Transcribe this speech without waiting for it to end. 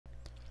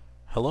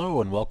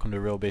Hello and welcome to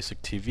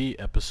REALbasic TV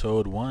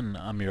Episode 1.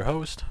 I'm your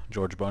host,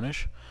 George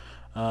Bonish.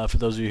 For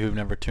those of you who've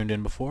never tuned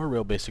in before,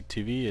 REALbasic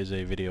TV is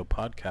a video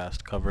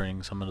podcast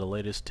covering some of the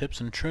latest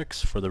tips and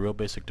tricks for the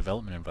REALbasic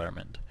development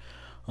environment.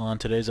 On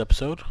today's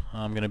episode,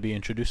 I'm going to be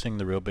introducing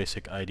the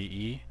REALbasic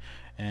IDE,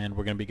 and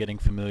we're going to be getting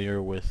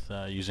familiar with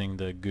using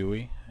the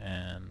GUI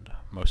and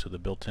most of the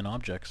built-in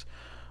objects.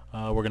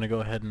 We're going to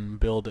go ahead and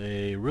build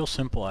a real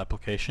simple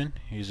application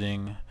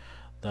using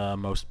the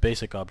most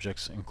basic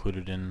objects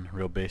included in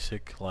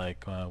REALbasic,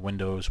 like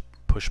windows,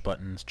 push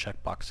buttons,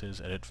 checkboxes,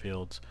 edit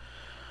fields,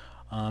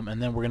 and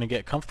then we're going to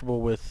get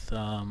comfortable with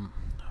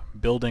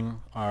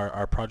building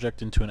our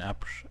project into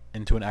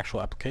an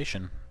actual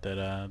application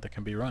that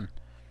can be run.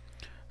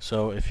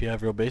 So if you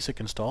have REALbasic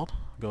installed,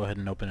 go ahead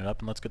and open it up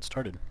and let's get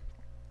started.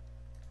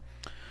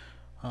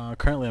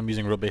 Currently I'm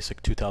using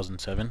REALbasic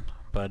 2007,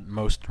 but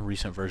most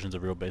recent versions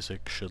of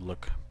REALbasic should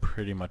look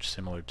pretty much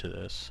similar to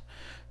this.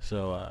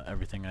 So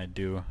everything I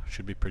do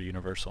should be pretty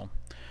universal.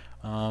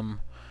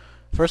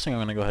 First thing I'm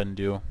going to go ahead and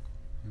do,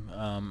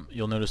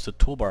 you'll notice the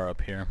toolbar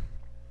up here.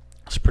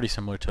 It's pretty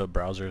similar to a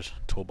browser's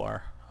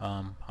toolbar.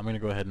 I'm going to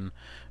go ahead and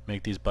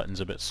make these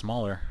buttons a bit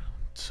smaller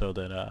so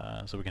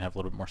that so we can have a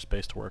little bit more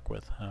space to work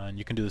with. And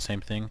you can do the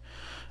same thing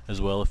as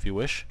well if you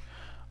wish.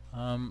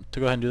 To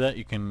go ahead and do that,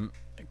 you can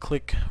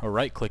click or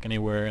right click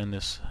anywhere in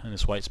this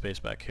white space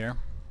back here,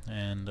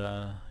 and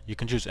you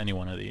can choose any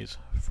one of these.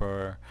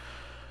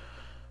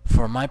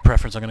 For my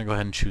preference, I'm going to go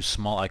ahead and choose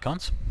small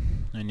icons,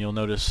 and you'll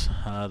notice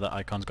the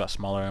icons got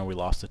smaller and we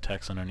lost the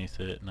text underneath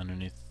it and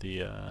underneath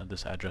the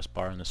this address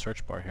bar and the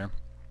search bar here,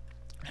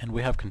 and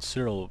we have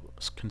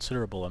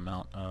considerable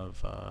amount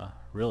of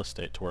real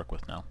estate to work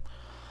with now.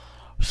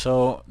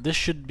 So this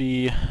should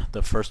be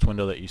the first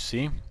window that you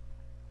see.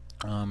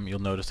 You'll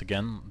notice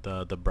again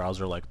the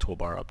browser-like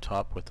toolbar up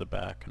top with the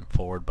back and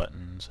forward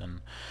buttons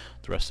and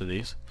the rest of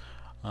these.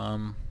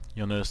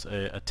 You'll notice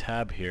a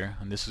tab here,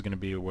 and this is going to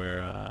be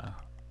where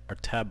our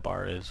tab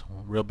bar is.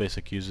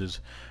 REALbasic uses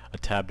a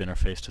tabbed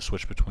interface to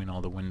switch between all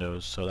the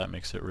windows, so that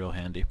makes it real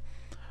handy.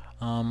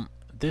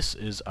 This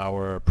is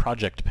our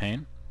project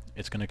pane.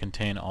 It's going to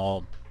contain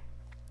all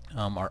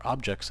our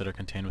objects that are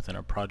contained within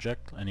our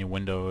project, any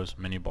windows,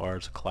 menu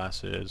bars,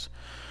 classes,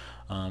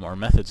 or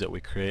methods that we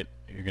create.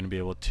 You're going to be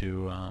able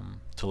to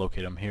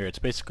locate them here. It's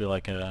basically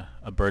like a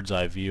bird's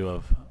eye view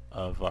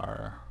of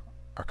our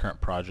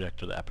current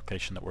project or the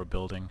application that we're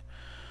building.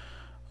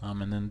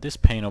 And then this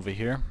pane over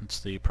here, it's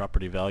the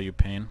property value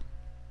pane.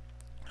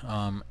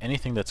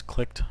 Anything that's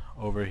clicked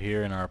over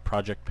here in our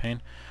project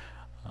pane,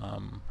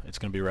 it's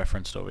going to be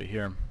referenced over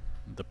here,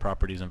 the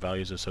properties and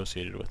values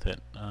associated with it.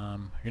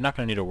 You're not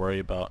going to need to worry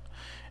about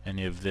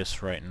any of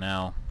this right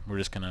now. We're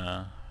just going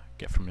to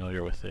get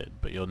familiar with it,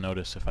 but you'll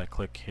notice if I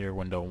click here,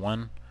 window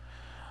 1,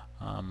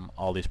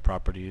 all these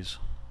properties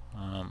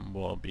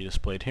will be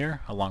displayed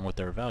here along with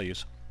their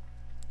values.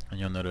 And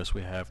you'll notice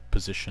we have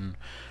position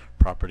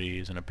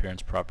properties and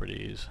appearance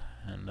properties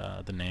and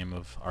the name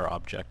of our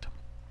object.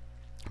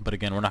 But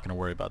again, we're not going to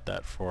worry about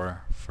that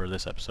for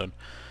this episode.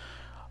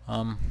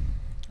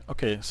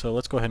 Okay, so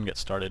let's go ahead and get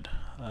started.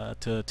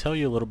 To tell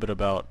you a little bit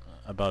about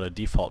a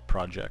default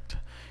project,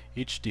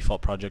 each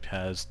default project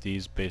has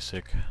these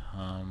basic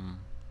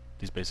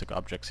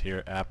objects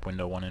here: app,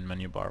 window 1, and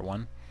menu bar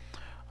 1.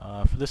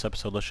 For this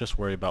episode, let's just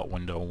worry about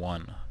window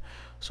 1.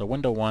 So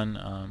window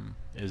 1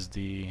 is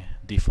the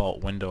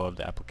default window of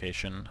the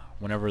application.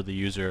 Whenever the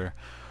user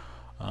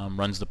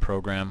runs the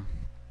program,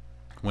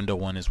 window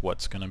 1 is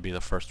what's going to be the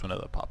first window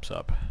that pops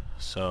up.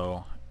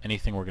 So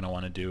anything we're going to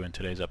want to do in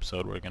today's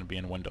episode, we're going to be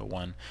in window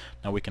 1.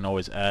 Now we can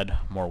always add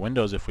more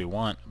windows if we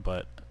want,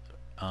 but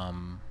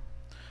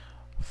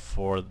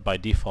by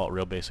default,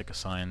 REALbasic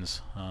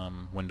assigns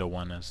window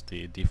 1 as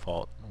the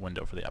default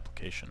window for the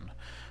application.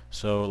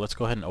 So let's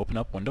go ahead and open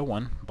up window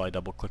 1 by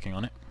double clicking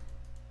on it,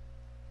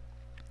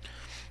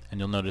 and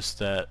you'll notice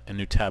that a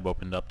new tab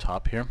opened up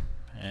top here,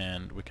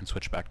 and we can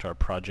switch back to our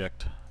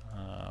project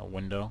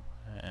window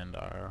and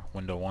our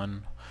window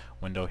 1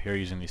 window here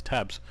using these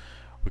tabs.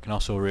 We can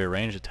also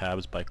rearrange the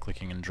tabs by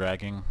clicking and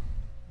dragging.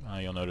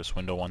 You'll notice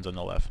window 1's on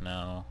the left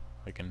now.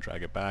 I can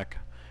drag it back,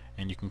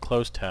 and you can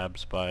close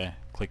tabs by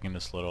clicking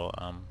this little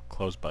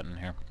close button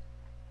here.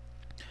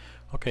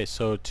 Okay,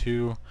 so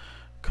to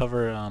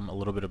cover a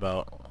little bit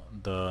about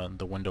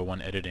the window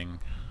 1 editing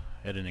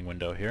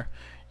window here,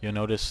 you'll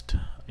notice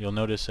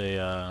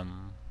a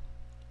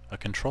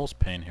controls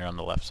pane here on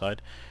the left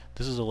side.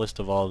 This is a list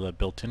of all the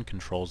built-in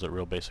controls that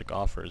REALbasic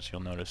offers.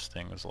 You'll notice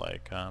things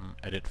like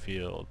edit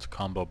fields,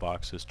 combo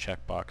boxes,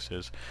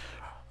 checkboxes.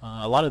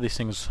 A lot of these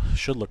things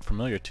should look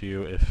familiar to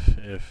you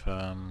if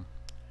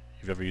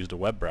you've ever used a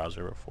web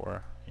browser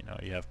before. You know,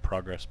 you have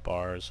progress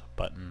bars,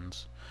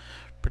 buttons,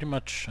 pretty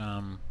much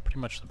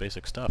the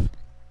basic stuff.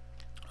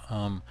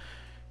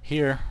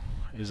 Here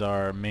is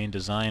our main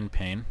design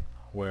pane,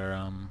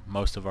 where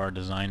most of our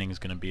designing is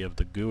going to be of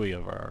the GUI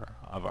of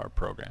our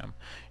program.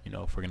 You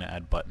know, if we're going to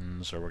add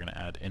buttons or we're going to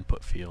add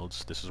input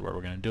fields, this is where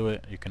we're going to do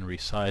it. You can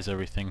resize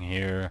everything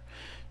here,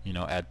 you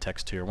know, add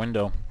text to your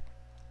window,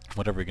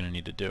 whatever you're going to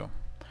need to do.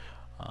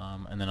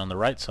 And then on the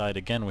right side,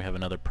 again, we have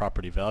another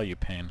property value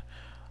pane.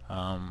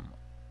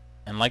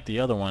 And like the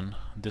other one,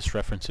 this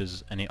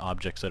references any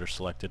objects that are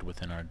selected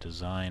within our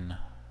design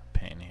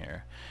pane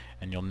here.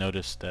 And you'll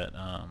notice that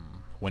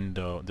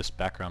this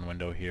background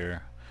window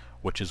here,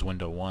 which is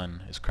window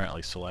 1, is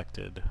currently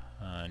selected.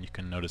 And you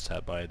can notice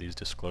that by these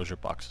disclosure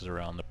boxes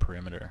around the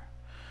perimeter.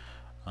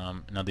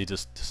 Now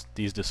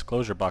these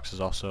disclosure boxes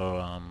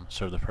also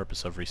serve the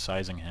purpose of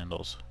resizing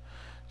handles.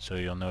 So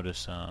you'll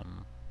notice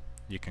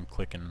you can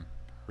click and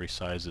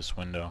resize this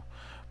window.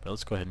 But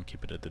let's go ahead and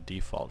keep it at the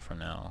default for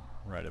now,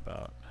 right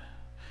about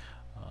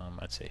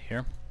I'd say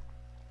here.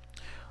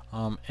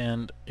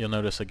 And you'll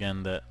notice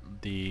again that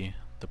the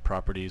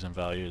properties and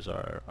values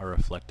are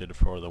reflected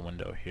for the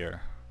window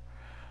here.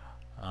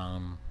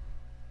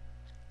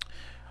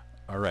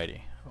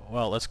 Alrighty,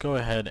 well, let's go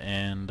ahead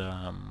and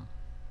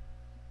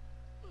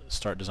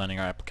start designing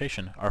our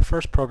application. Our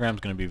first program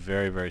is going to be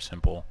very, very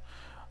simple.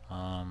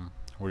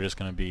 We're just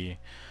going to be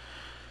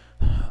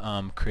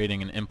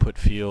creating an input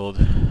field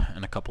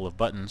and a couple of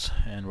buttons,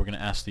 and we're going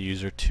to ask the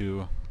user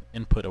to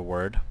input a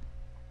word.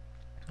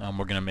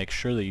 We're going to make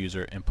sure the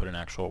user input an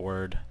actual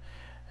word,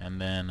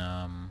 and then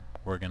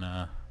we're going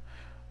to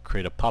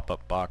create a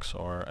pop-up box,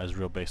 or as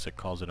REALbasic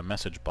calls it, a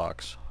message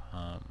box,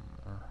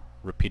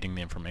 repeating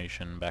the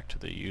information back to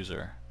the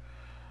user.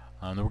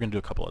 Then we're going to do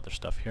a couple other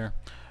stuff here,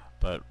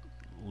 but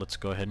let's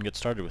go ahead and get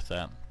started with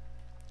that.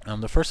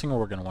 The first thing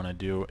we're going to want to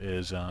do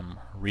is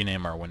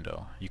rename our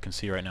window. You can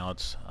see right now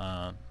it's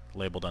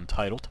labeled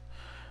Untitled.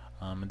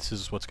 And this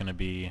is what's going to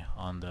be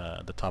on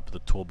the top of the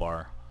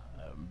toolbar,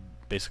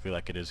 basically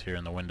like it is here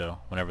in the window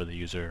whenever the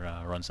user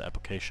runs the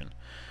application.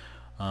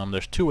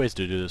 There's two ways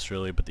to do this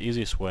really, but the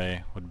easiest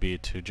way would be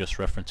to just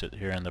reference it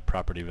here in the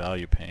property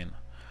value pane.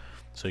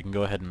 So you can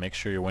go ahead and make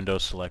sure your window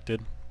is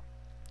selected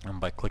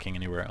by clicking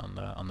anywhere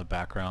on the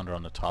background or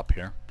on the top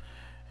here.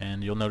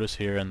 And you'll notice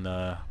here in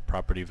the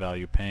property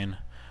value pane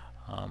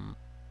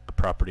a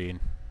property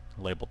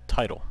labeled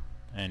title,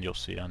 and you'll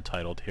see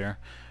Untitled here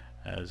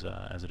as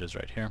it is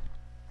right here.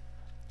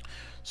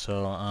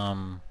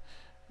 So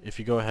if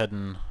you go ahead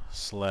and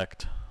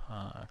select,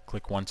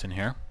 click once in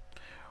here,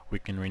 we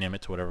can rename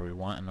it to whatever we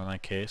want. And in my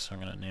case, I'm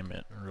going to name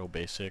it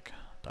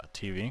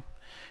REALbasic.tv,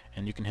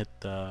 and you can hit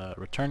the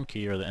return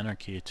key or the enter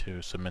key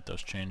to submit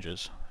those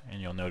changes,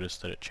 and you'll notice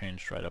that it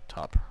changed right up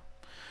top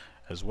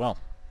as well.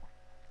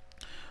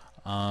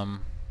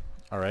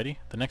 Alrighty,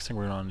 the next thing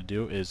we're going to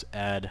do is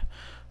add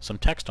some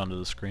text onto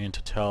the screen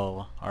to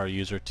tell our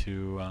user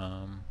to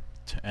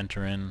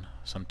enter in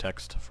some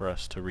text for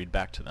us to read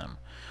back to them.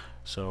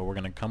 So we're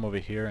going to come over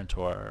here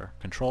into our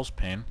controls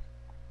pane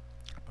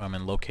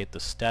and locate the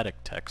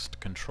StaticText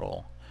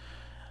control.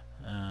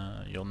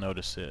 You'll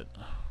notice it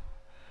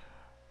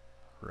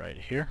right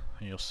here.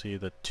 You'll see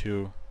the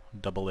two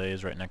double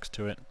A's right next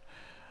to it.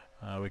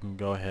 We can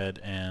go ahead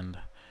and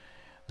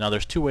now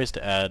there's two ways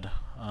to add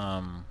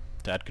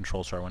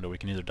controls to our window. We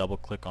can either double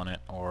click on it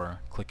or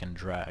click and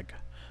drag.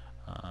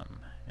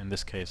 In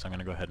this case, I'm going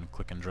to go ahead and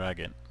click and drag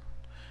it,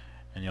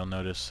 and you'll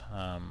notice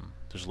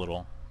there's a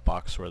little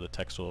box where the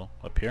text will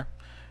appear,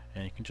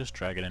 and you can just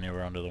drag it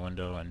anywhere under the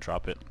window and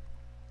drop it.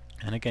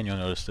 And again, you'll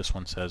notice this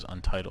one says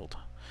Untitled,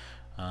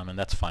 and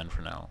that's fine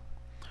for now.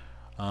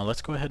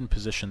 Let's go ahead and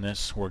position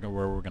this where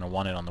we're going to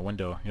want it on the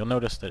window. You'll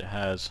notice that it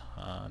has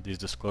these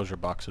disclosure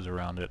boxes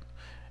around it,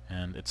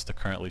 and it's the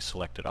currently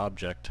selected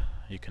object.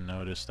 You can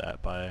notice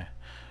that by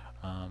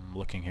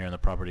looking here in the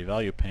property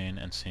value pane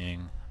and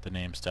seeing the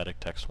name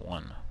StaticText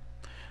 1.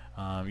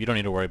 You don't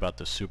need to worry about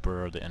the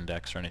super or the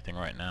index or anything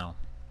right now.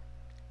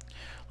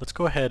 Let's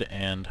go ahead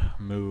and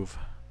move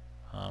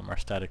our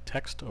static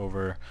text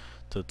over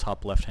to the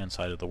top left hand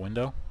side of the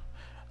window.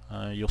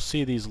 You'll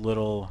see these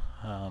little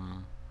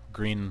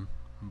green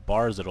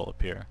bars that'll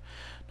appear.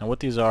 Now what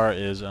these are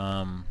is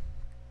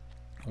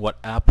what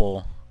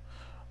Apple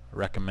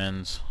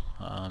recommends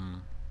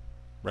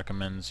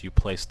you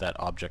place that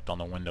object on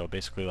the window,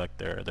 basically like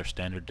their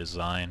standard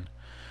design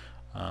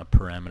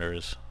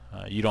parameters.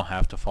 You don't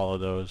have to follow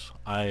those.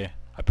 I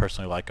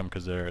personally like them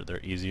because they're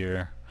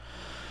easier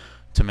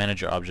to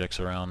manage your objects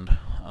around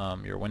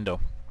your window.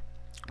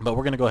 But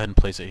we're going to go ahead and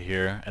place it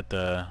here at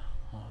the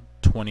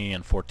 20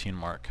 and 14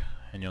 mark,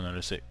 and you'll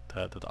notice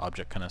that the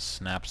object kind of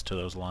snaps to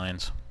those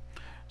lines.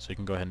 So you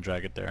can go ahead and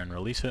drag it there and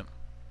release it.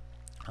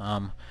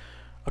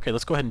 Okay,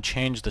 let's go ahead and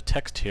change the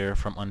text here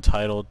from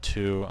Untitled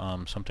to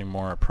something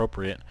more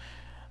appropriate.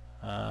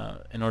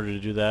 In order to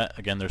do that,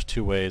 again, there's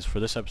two ways. For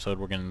this episode,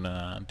 we're going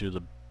to do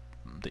the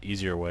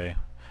easier way.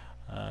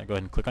 Go ahead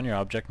and click on your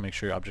object, make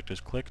sure your object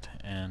is clicked,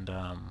 and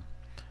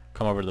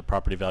come over to the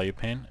property value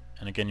pane.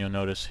 And again, you'll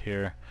notice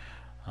here,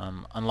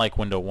 unlike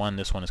window 1,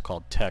 this one is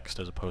called text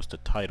as opposed to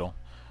title.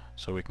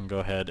 So we can go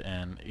ahead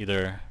and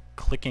either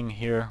clicking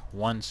here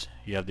once,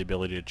 you have the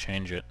ability to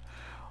change it,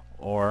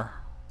 or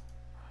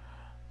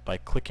by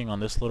clicking on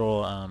this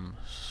little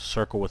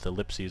circle with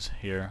ellipses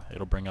here,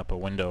 it'll bring up a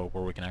window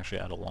where we can actually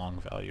add a long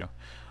value.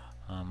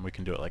 We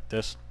can do it like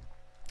this.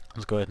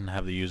 Let's go ahead and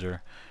have the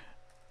user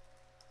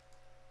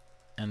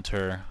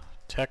enter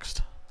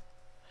text,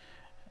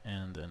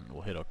 and then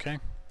we'll hit OK,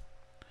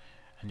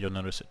 and you'll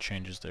notice it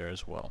changes there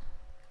as well.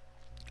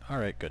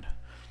 Alright, good.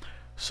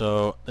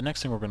 So the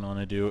next thing we're going to want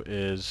to do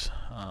is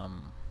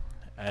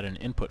add an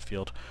input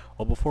field.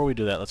 Well, before we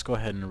do that, let's go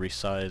ahead and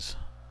resize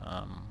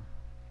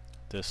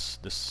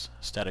this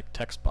static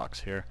text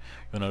box here.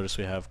 You'll notice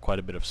we have quite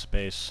a bit of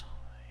space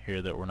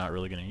here that we're not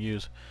really going to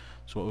use.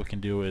 So what we can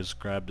do is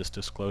grab this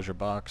disclosure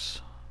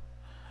box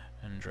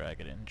and drag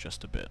it in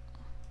just a bit.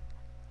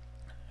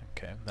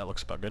 Okay, that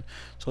looks about good.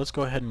 So let's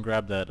go ahead and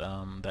grab that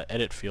that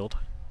edit field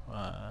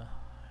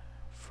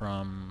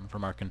from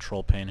our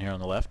control pane here on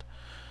the left.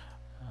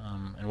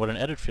 And what an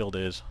edit field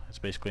is, it's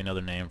basically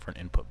another name for an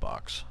input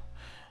box.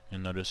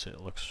 You'll notice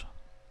it looks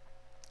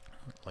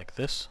like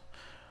this.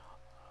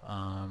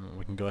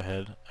 We can go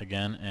ahead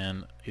again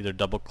and either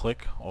double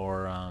click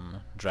or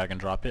drag and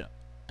drop it.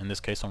 In this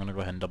case I'm going to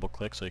go ahead and double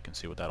click so you can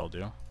see what that'll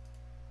do. And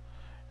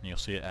you'll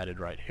see it added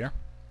right here.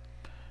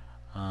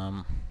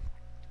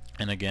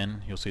 And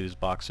again, you'll see these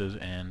boxes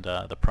and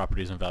the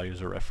properties and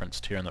values are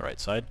referenced here on the right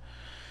side.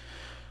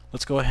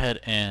 Let's go ahead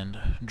and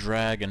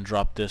drag and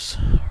drop this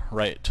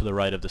right to the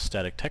right of the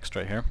static text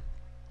right here.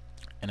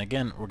 And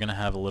again, we're going to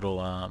have a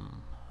little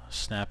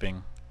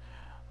snapping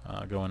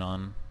going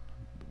on.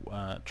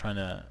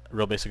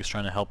 Realbasic is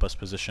trying to help us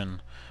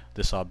position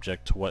this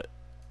object to what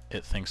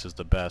it thinks is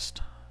the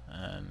best.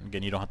 And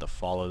again, you don't have to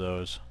follow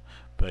those,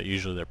 but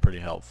usually they're pretty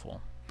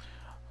helpful.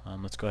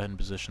 Let's go ahead and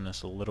position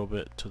this a little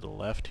bit to the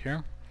left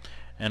here.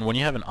 And when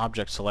you have an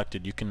object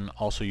selected, you can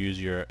also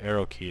use your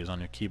arrow keys on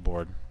your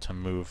keyboard to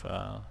move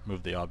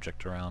the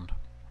object around.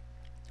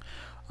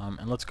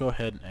 And let's go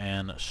ahead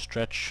and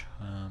stretch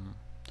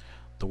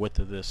the width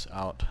of this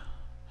out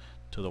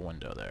to the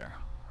window there,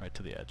 right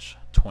to the edge,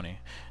 20.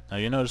 Now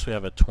you notice we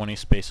have a 20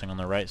 spacing on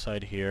the right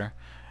side here,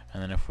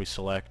 and then if we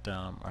select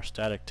our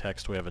static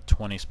text, we have a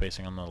 20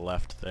 spacing on the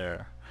left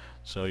there.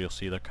 So you'll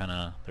see they're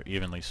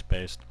evenly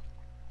spaced.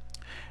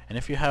 And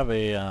if you have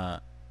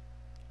a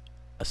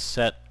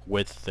set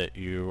width that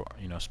you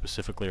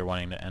specifically are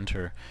wanting to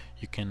enter,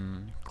 you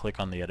can click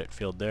on the edit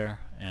field there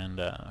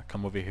and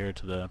come over here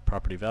to the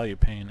property value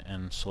pane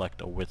and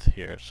select a width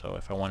here. So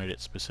if I wanted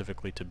it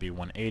specifically to be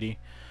 180,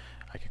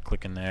 I could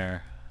click in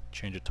there,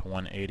 change it to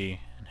 180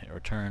 and hit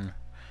return,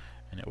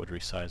 and it would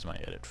resize my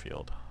edit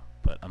field.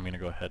 But I'm going to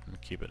go ahead and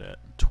keep it at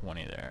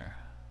 20 there.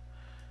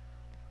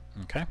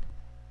 Okay.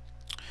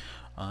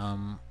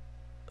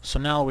 So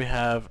now we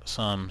have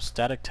some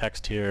static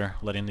text here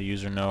letting the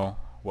user know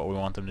what we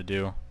want them to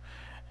do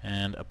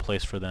and a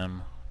place for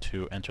them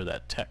to enter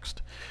that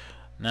text.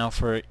 Now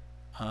for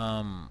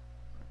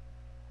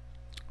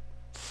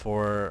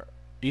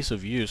ease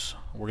of use,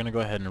 we're going to go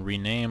ahead and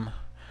rename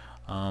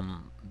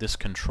this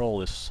control,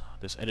 this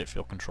edit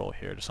field control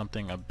here, to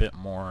something a bit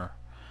more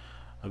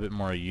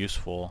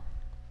useful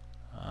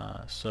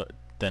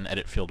than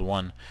edit field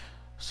 1.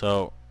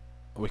 So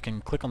we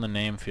can click on the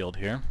name field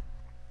here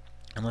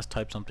and let's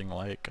type something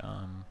like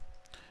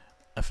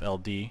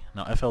FLD.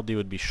 Now FLD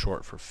would be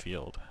short for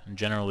field, and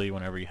generally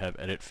whenever you have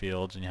edit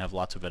fields and you have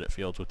lots of edit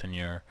fields within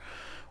your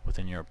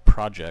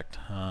project,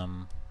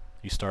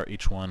 you start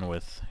each one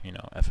with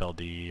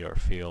FLD or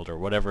field or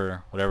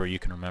whatever you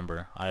can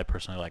remember. I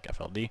personally like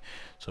FLD,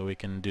 so we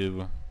can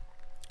do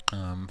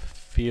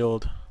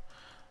field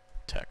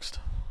text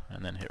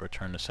and then hit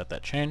return to set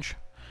that change.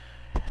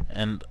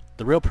 And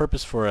the real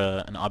purpose for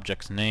an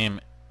object's name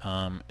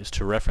is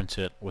to reference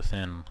it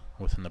within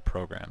the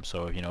program.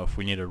 So if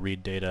we need to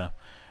read data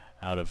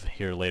out of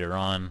here later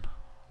on,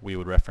 we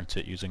would reference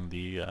it using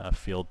the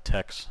field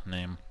text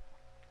name,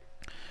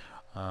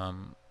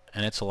 and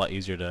it's a lot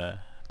easier to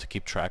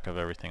keep track of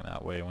everything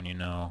that way when you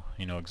know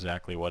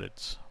exactly what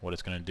it's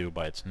going to do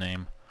by its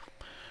name.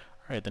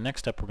 Alright, the next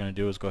step we're going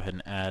to do is go ahead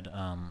and add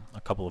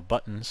a couple of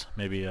buttons,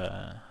 maybe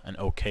an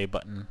OK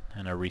button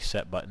and a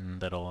reset button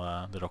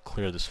that'll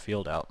clear this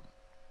field out.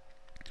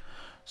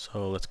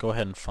 So let's go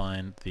ahead and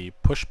find the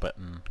push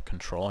button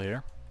control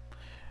here.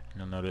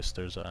 And you'll notice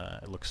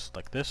it looks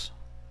like this.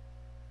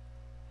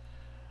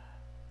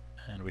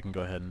 And we can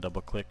go ahead and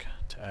double click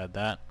to add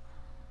that.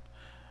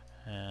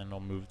 And I'll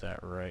move that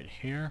right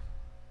here.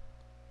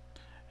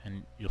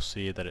 And you'll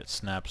see that it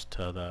snaps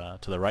to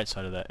the right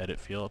side of that edit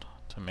field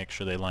to make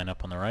sure they line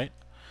up on the right.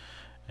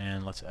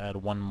 And let's add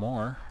one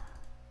more.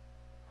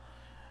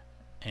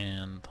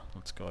 And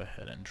let's go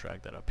ahead and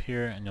drag that up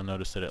here, and you'll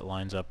notice that it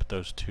lines up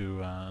those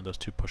two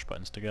push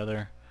buttons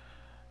together,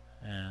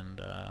 and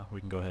we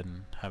can go ahead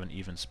and have an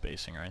even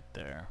spacing right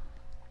there.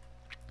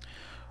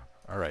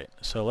 Alright,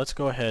 so let's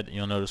go ahead.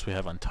 You'll notice we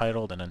have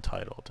untitled and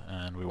entitled,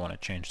 and we want to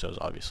change those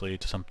obviously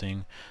to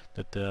something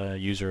that the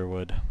user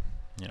would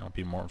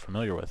be more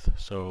familiar with.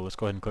 So let's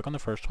go ahead and click on the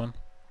first one,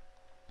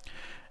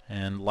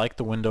 and like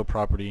the window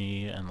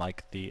property and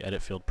like the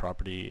edit field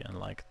property and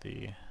like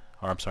the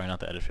I'm sorry, not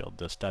the edit field,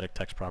 the static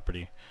text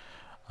property,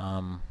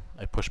 a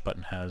push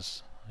button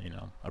has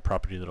a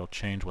property that'll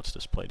change what's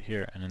displayed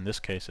here, and in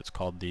this case it's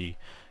called the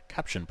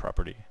caption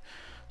property.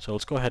 So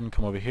let's go ahead and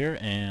come over here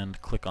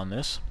and click on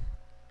this,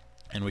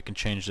 and we can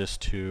change this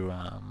to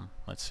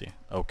let's see,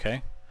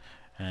 OK,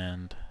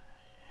 and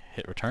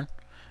hit return,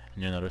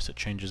 and you'll notice it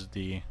changes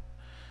the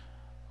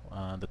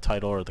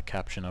title or the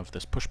caption of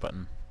this push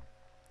button.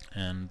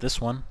 And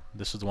this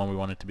is the one we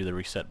want it to be the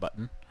reset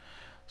button.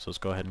 So let's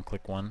go ahead and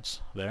click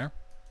once there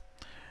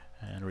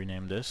and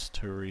rename this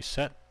to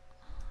reset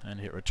and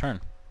hit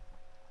return.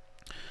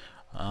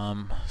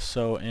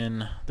 So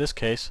in this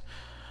case,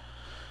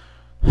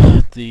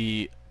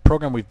 the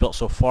program we've built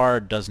so far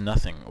does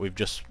nothing. We've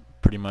just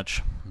pretty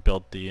much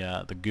built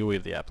the GUI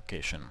of the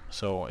application.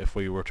 So if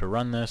we were to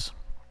run this,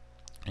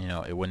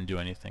 it wouldn't do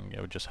anything.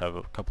 It would just have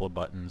a couple of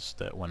buttons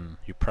that when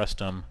you pressed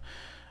them,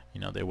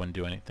 they wouldn't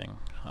do anything.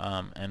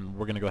 And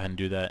we're going to go ahead and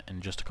do that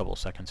in just a couple of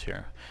seconds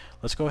here.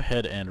 Let's go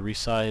ahead and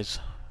resize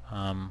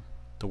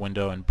the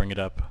window and bring it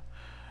up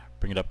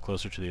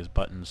closer to these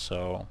buttons,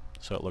 so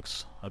it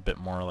looks a bit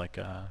more like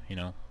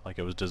like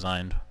it was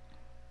designed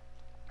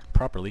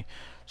properly.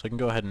 So I can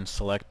go ahead and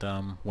select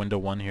window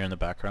 1 here in the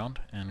background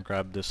and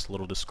grab this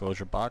little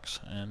disclosure box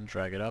and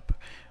drag it up,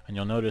 and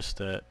you'll notice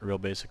that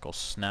RealbasiC will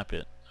snap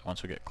it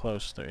once we get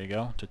close. There you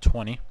go, to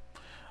 20,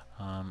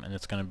 and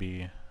it's going to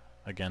be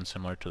again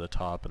similar to the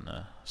top and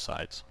the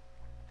sides.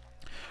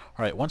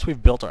 Alright, once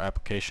we've built our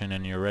application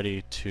and you're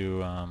ready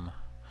to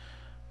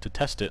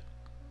test it,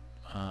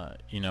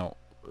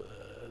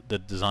 the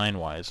design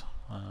wise,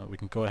 we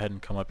can go ahead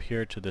and come up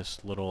here to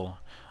this little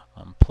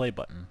play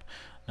button.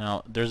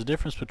 Now there's a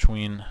difference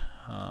between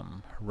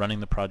running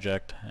the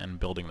project and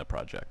building the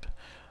project.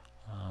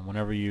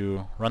 Whenever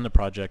you run the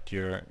project,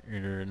 you're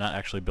not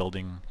actually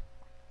building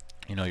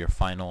your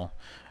final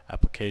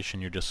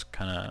application. You're just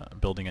kind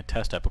of building a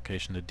test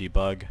application to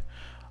debug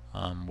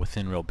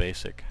within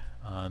RealbasiC.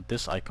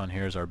 This icon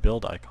here is our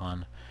build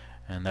icon,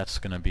 and that's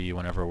going to be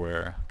whenever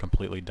we're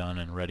completely done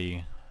and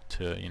ready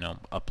to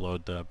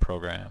upload the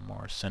program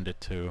or send it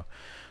to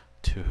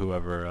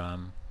whoever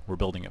we're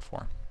building it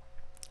for.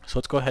 So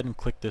let's go ahead and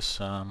click this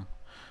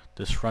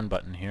this run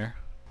button here.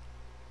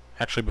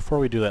 Actually, before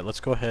we do that, let's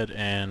go ahead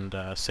and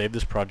save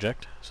this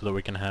project so that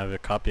we can have a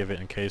copy of it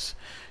in case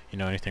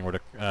anything were to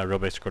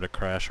RealbasiC were to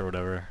crash or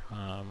whatever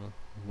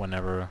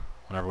whenever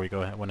we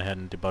went ahead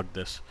and debugged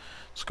this.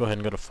 Let's go ahead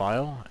and go to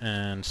File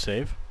and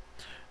Save.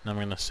 Now I'm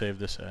going to save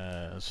this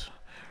as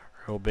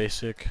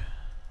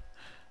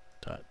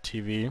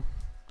RealbasiC.tv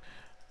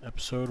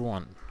episode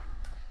 1.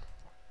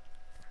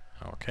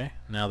 Okay,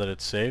 now that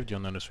it's saved,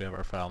 you'll notice we have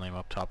our file name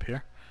up top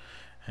here,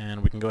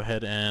 and we can go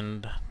ahead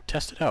and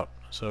test it out.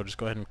 So just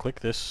go ahead and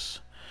click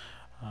this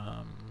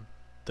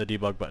the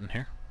debug button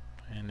here,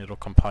 and it'll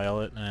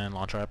compile it and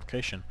launch our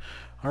application.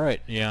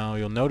 Alright,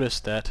 you'll notice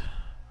that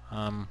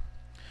our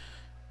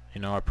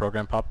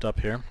program popped up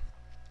here,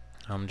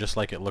 just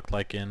like it looked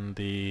like in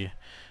the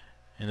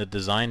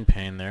design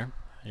pane there.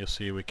 You'll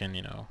see we can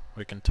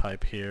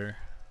type here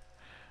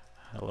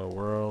hello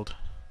world,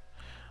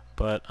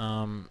 but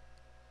you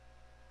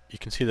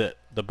can see that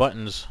the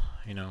buttons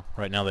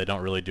right now they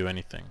don't really do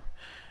anything.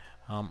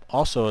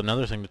 Also,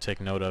 another thing to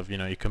take note of,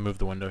 you can move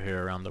the window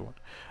here around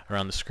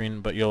the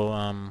screen, but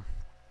you'll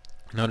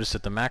notice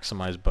that the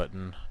maximize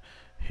button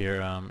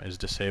here is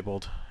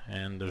disabled,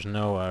 and there's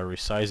no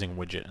resizing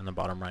widget in the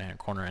bottom right hand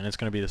corner, and it's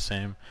going to be the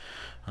same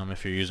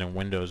if you're using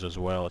Windows as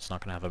well. It's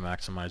not going to have a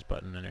maximize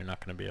button, and you're not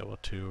going to be able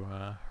to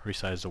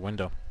resize the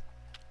window.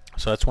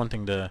 So that's one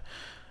thing that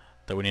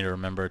we need to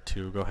remember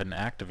to go ahead and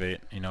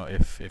activate,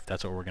 if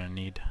that's what we're going to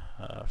need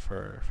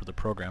for the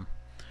program.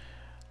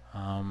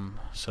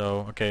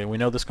 So okay, we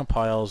know this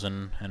compiles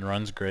and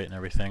runs great and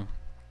everything,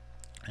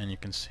 and you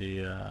can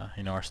see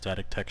our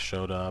static text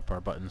showed up,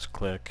 our buttons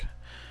click,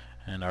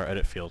 and our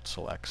edit field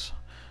selects.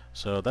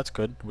 So that's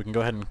good. We can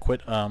go ahead and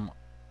quit our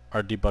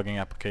debugging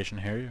application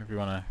here. If you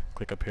want to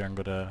click up here and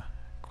go to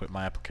quit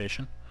my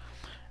application,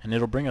 and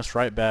it'll bring us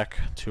right back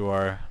to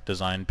our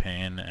design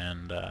pane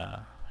and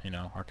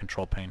our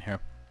control pane here.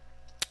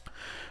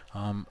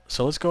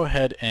 So let's go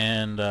ahead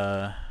and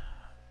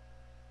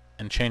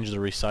change the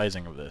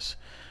resizing of this.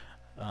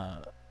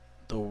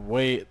 The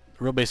way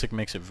RealbasiC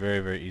makes it very,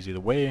 very easy.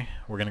 The way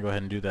we're going to go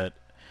ahead and do that,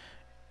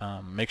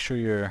 make sure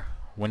your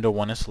window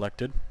 1 is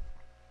selected.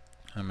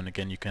 And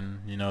again, you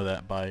can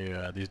that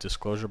by these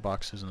disclosure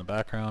boxes in the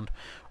background,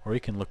 or you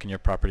can look in your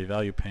property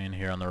value pane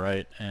here on the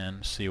right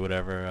and see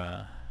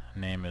whatever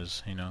name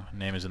is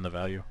name is in the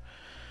value.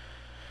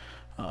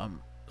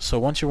 So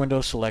once your window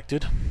is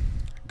selected,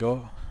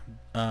 go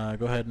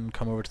ahead and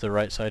come over to the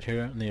right side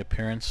here in the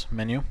appearance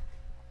menu,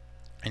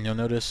 and you'll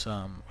notice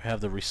we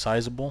have the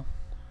resizable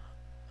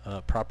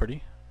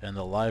property and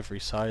the live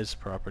resize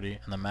property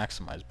and the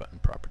maximize button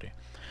property.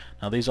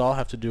 Now these all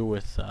have to do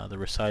with the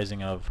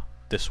resizing of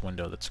this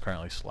window that's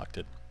currently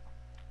selected.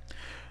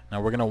 Now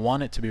we're going to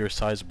want it to be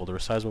resizable. The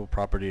resizable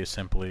property is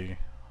simply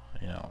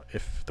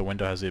if the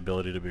window has the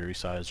ability to be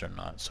resized or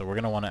not. So we're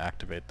going to want to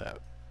activate that.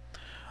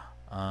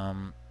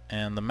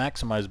 And the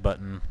maximize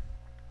button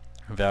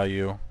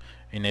value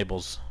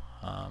enables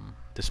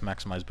this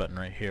maximize button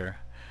right here.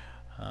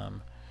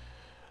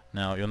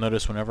 Now you'll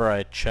notice whenever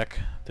I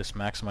check this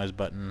maximize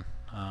button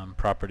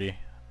property,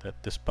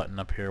 that this button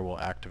up here will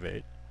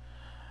activate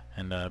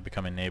and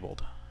become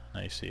enabled. Now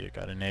you see it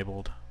got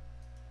enabled.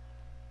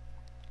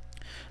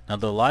 Now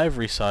the live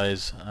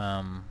resize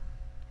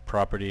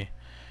property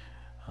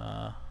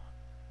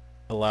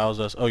allows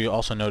us, oh, you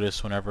also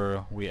notice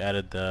whenever we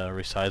added the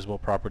resizable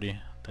property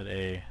that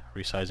a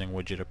resizing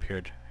widget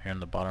appeared here in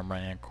the bottom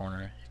right hand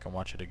corner. You can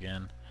watch it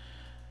again.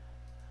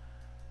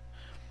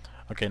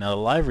 Okay, now the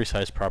live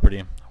resize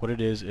property, what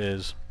it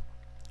is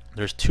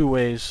there's two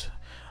ways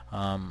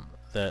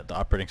that the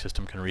operating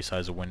system can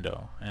resize a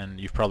window, and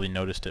you've probably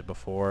noticed it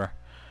before,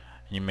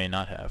 and you may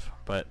not have,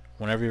 but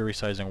whenever you're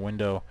resizing a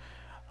window,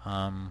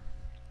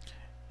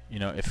 you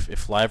know,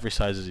 if live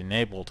resize is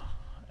enabled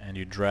and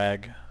you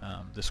drag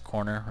this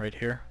corner right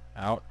here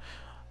out,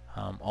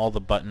 all the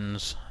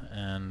buttons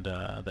and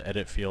the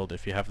edit field,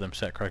 if you have them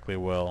set correctly,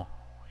 will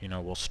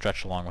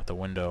stretch along with the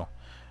window,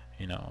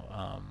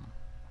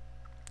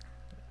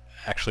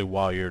 actually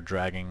while you're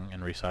dragging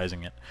and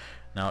resizing it.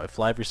 Now if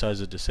live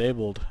resize is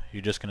disabled,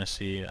 you're just going to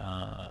see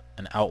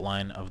an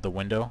outline of the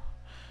window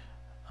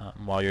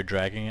while you're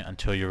dragging it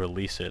until you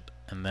release it,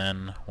 and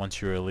then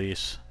once you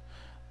release,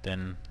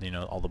 then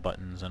all the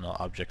buttons and the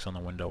objects on the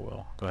window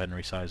will go ahead and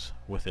resize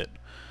with it.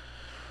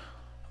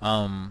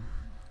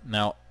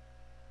 Now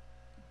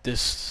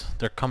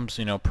there comes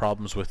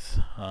problems with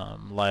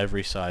live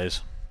resize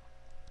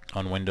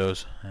on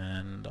Windows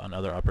and on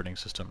other operating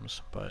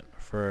systems, but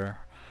for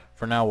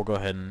now we'll go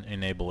ahead and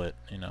enable it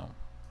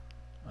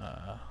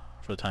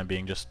for the time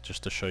being, just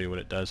to show you what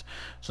it does.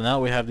 So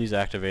now we have these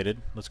activated.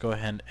 Let's go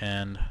ahead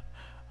and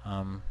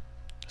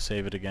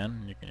save it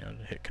again. You can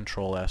hit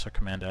Control S or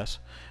Command S,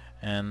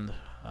 and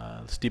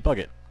let's debug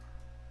it.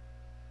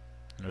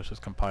 Notice it's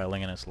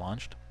compiling and it's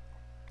launched.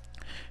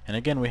 And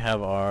again, we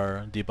have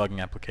our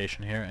debugging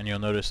application here, and you'll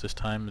notice this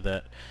time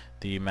that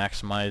the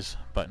maximize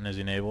button is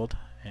enabled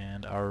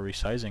and our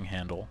resizing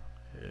handle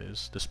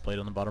is displayed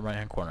on the bottom right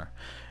hand corner.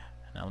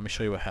 Now let me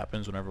show you what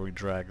happens whenever we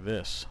drag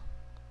this.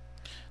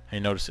 Now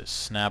you notice it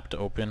snapped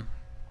open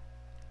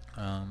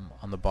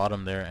on the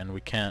bottom there, and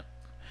we can't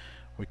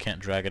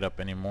drag it up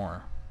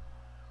anymore.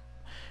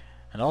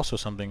 And also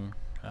something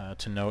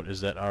to note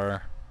is that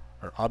our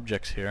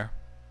objects here,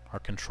 our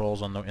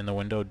controls in the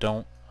window,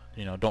 don't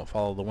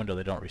follow the window.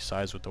 They don't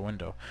resize with the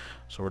window.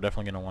 So we're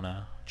definitely going to want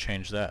to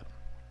change that.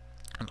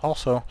 And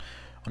also,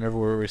 whenever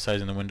we're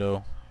resizing the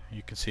window,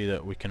 you can see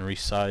that we can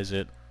resize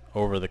it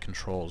over the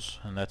controls,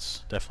 and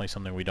that's definitely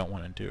something we don't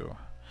want to do.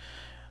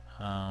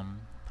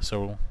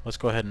 So let's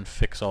go ahead and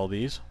fix all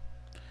these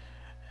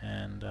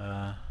and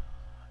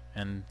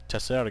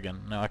test it out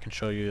again. Now I can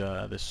show you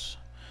this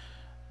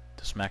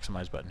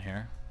maximize button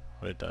here.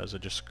 What it does,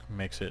 it just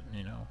makes it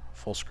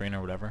full screen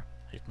or whatever.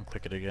 You can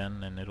click it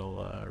again and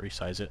it'll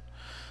resize it.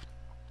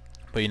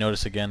 But you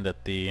notice again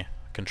that the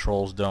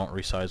controls don't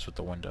resize with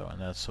the window, and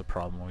that's a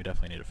problem. We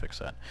definitely need to fix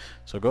that.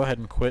 So go ahead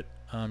and quit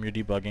your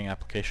debugging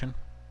application.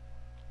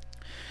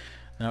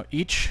 Now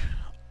each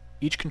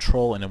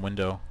control in a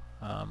window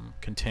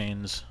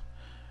contains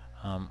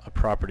a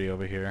property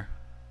over here.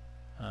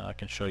 I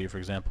can show you, for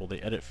example,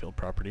 the edit field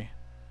property.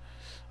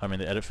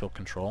 The edit field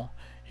control.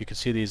 You can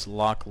see these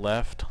lock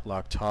left,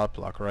 lock top,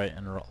 lock right,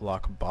 and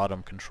lock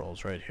bottom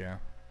controls right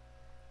here.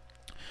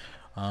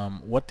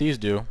 What these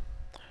do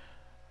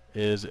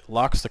is it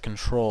locks the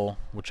control,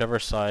 whichever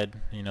side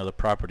the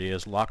property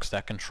is, locks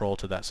that control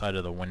to that side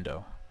of the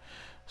window.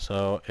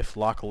 So if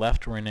lock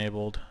left were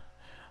enabled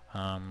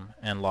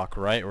and lock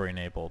right were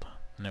enabled,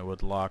 then it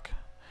would lock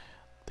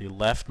the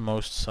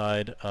leftmost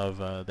side of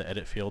the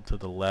edit field to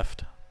the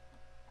left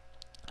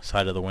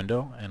side of the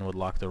window, and would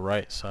lock the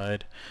right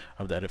side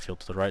of the edit field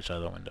to the right side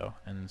of the window.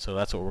 And so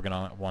that's what we're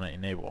going to want to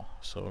enable.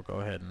 So we'll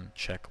go ahead and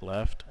check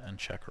left and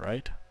check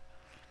right,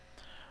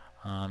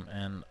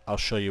 and I'll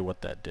show you what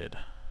that did.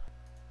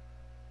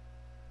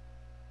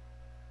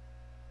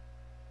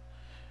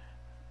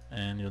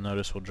 And you'll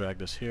notice we'll drag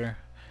this here,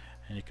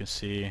 and you can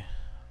see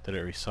that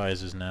it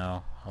resizes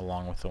now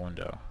along with the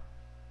window.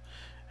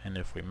 And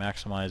if we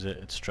maximize it,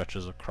 it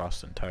stretches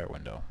across the entire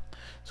window.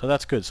 So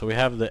that's good. So we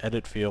have the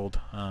edit field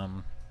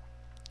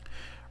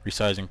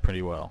resizing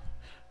pretty well.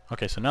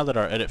 Okay, so now that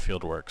our edit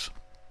field works,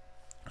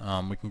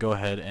 we can go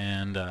ahead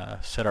and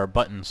set our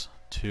buttons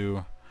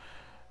to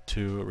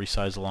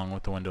resize along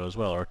with the window as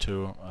well, or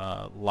to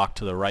lock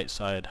to the right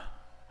side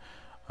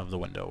of the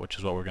window, which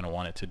is what we're going to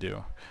want it to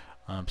do.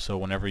 So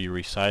whenever you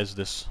resize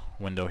this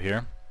window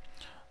here,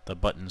 the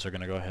buttons are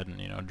going to go ahead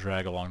and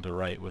drag along the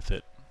right with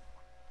it.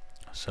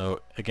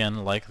 So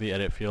again, like the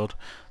edit field,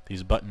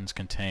 these buttons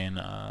contain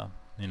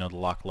the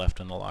lock left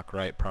and the lock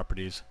right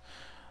properties.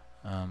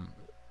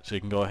 So you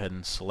can go ahead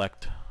and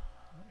select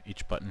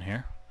each button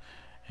here,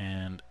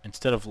 and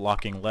instead of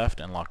locking left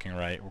and locking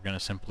right, we're going to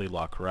simply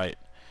lock right.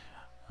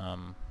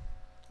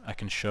 I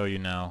can show you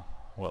now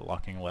what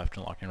locking left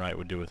and locking right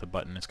would do with the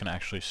button. It's going to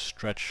actually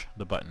stretch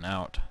the button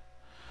out,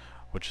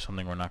 which is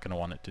something we're not going to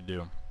want it to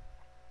do.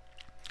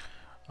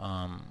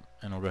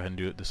 And we'll go ahead and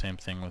do the same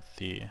thing with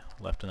the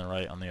left and the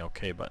right on the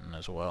OK button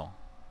as well.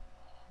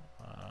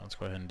 Let's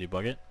go ahead and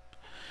debug it.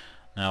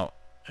 Now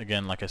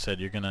again, like I said,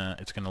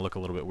 it's gonna look a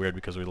little bit weird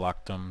because we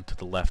locked them to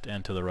the left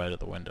and to the right of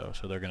the window,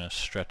 so they're gonna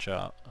stretch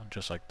out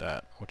just like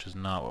that, which is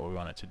not what we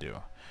want it to do.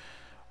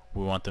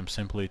 we want them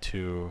simply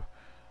to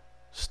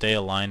stay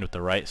aligned with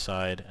the right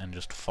side and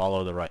just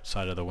follow the right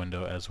side of the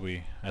window as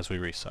we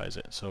resize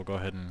it. So go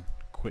ahead and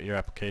quit your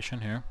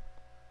application here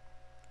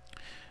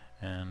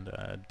and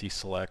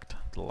deselect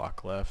the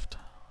lock left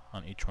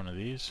on each one of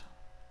these,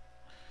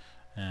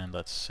 and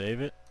let's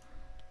save it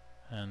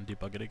and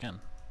debug it again.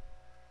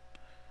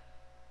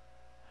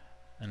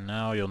 And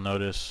now you'll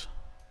notice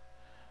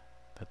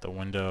that the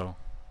window,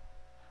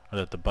 or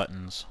that the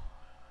buttons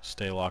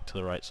stay locked to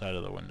the right side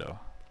of the window,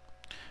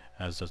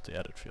 as does the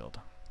edit field.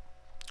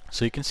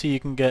 So you can see, you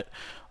can get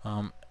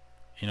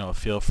you know, a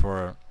feel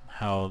for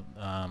how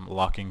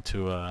locking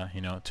to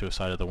to a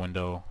side of the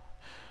window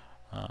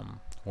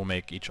will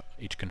make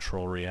each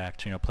control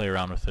react. You know, play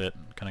around with it,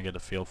 kind of get a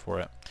feel for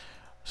it.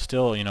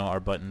 Still, you know, our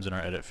buttons in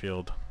our edit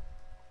field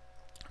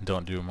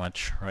don't do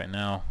much right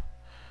now,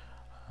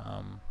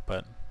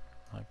 but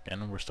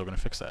again, we're still going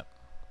to fix that.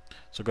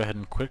 So go ahead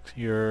and quit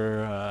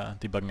your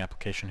debugging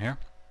application here.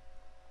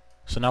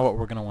 So now what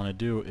we're going to want to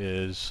do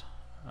is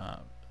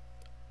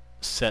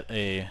set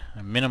a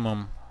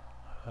minimum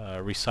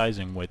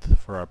resizing width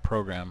for our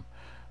program,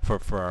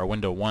 for our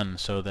window 1,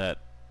 so that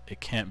it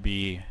can't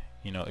be,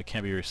 you know, it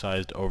can't be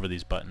resized over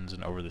these buttons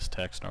and over this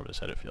text and over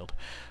this edit field.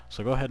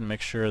 So go ahead and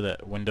make sure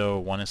that window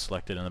 1 is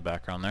selected in the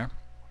background there.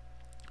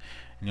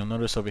 And you'll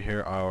notice over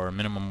here our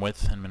minimum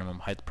width and minimum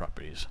height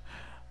properties.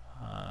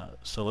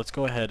 So let's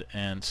go ahead,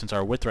 and since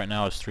our width right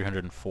now is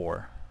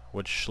 304,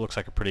 which looks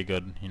like a pretty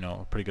good, you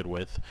know, pretty good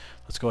width,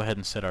 let's go ahead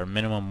and set our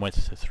minimum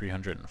width to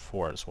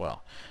 304 as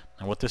well.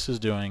 And what this is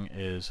doing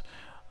is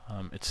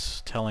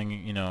it's telling,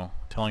 you know,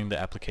 telling the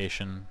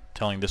application,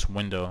 telling this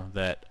window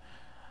that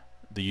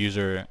the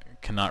user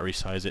cannot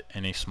resize it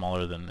any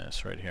smaller than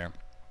this right here.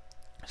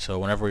 So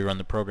whenever we run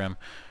the program,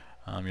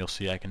 you'll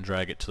see I can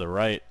drag it to the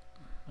right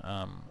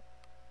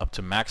up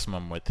to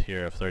maximum width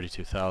here of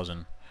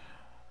 32,000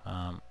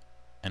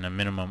 and a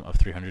minimum of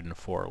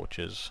 304, which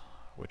is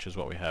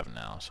what we have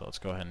now. So let's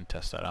go ahead and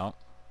test that out.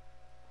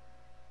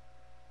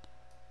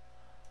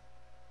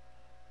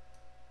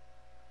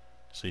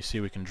 So you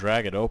see we can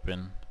drag it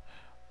open,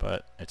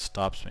 but it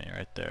stops me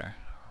right there,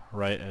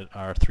 right at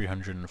our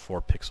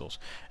 304 pixels.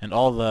 And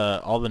all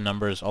the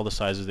numbers, all the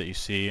sizes that you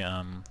see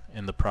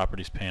in the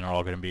properties pane are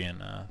all going to be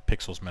in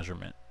pixels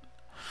measurement.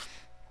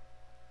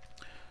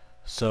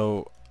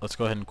 So let's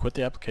go ahead and quit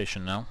the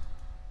application now.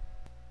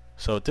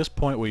 So at this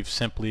point we've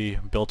simply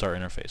built our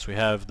interface. We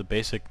have the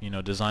basic, you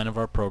know, design of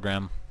our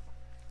program,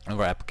 of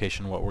our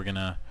application, what we're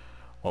gonna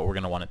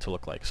want it to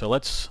look like. So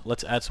let's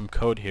add some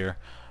code here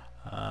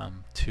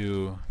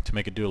to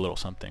make it do a little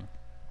something.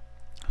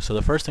 So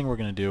the first thing we're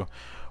gonna do,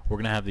 we're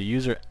gonna have the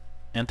user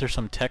enter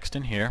some text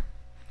in here,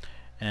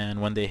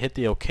 and when they hit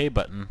the OK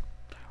button,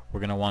 we're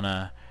gonna want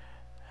to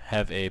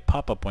have a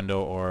pop-up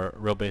window, or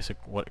REALbasic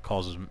what it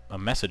calls a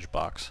message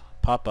box,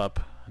 pop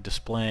up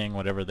displaying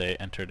whatever they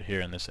entered here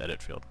in this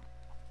edit field.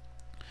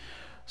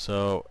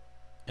 So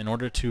in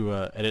order to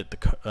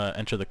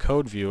enter the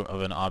code view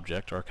of an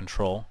object or a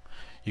control,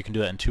 you can do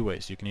that in two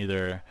ways. You can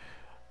either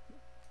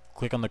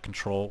click on the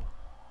control,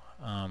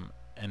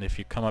 and if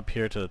you come up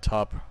here to the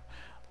top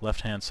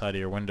left hand side of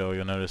your window,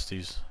 you'll notice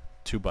these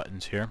two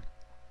buttons here.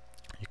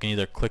 You can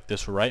either click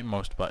this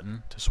rightmost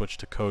button to switch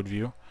to code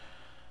view,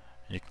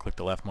 and you can click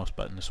the leftmost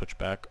button to switch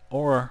back,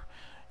 or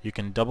you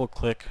can double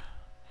click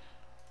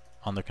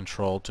on the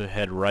control to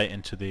head right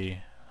into the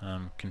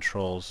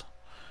controls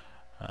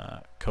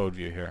code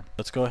view here.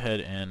 Let's go ahead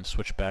and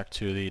switch back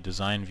to the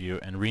design view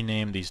and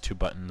rename these two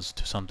buttons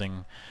to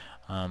something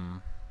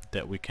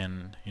that we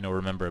can, you know,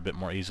 remember a bit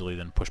more easily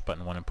than push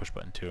button 1 and push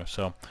button 2.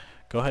 So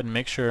go ahead and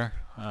make sure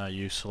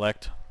you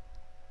select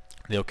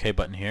the OK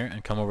button here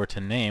and come over to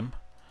name,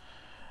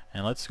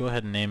 and let's go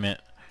ahead and name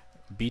it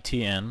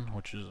BTN,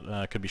 which is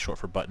could be short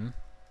for button,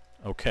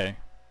 OK,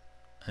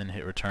 and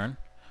hit return.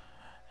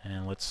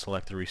 And let's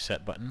select the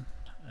reset button,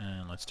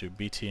 and let's do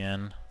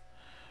BTN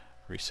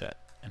reset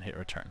and hit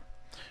return.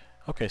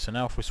 Okay, so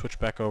now if we switch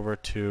back over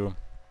to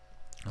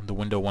the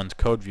window 1's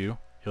code view,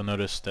 you'll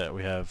notice that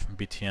we have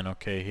BTN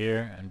OK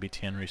here and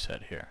BTN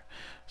reset here.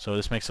 So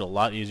this makes it a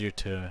lot easier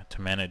to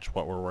manage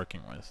what we're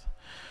working with.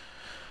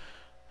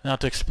 Now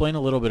to explain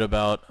a little bit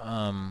about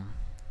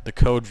the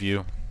code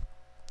view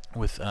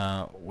with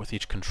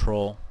each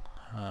control,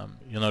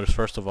 you'll notice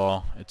first of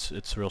all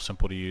it's real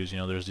simple to use. You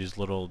know, there's these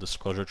little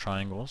disclosure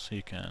triangles, so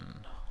you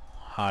can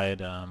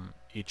hide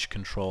each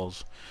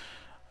control's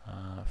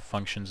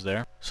functions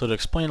there. So to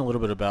explain a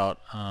little bit about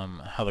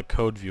how the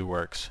code view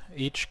works,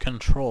 each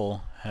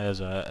control has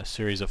a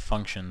series of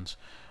functions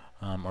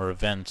or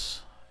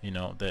events, you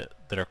know,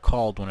 that are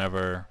called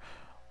whenever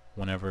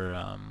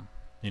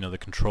you know, the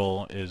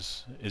control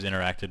is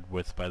interacted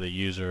with by the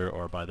user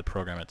or by the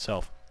program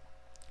itself.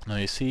 Now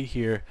you see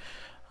here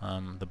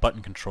the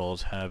button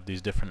controls have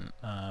these different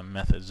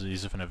methods,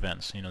 these different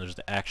events. You know, there's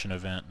the action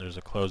event, there's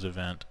a close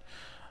event,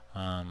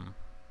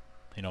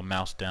 you know,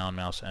 mouse down,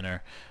 mouse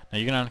enter. Now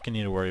you're not going to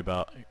need to worry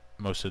about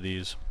most of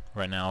these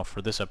right now.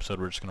 For this episode,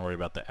 we're just going to worry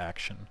about the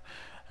action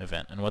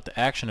event. And what the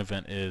action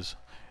event is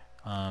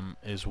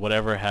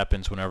whatever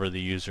happens whenever the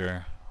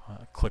user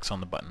clicks on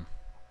the button.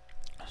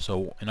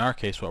 So in our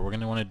case, what we're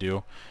going to want to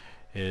do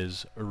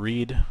is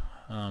read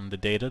the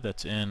data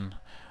that's in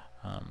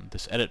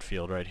this edit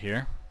field right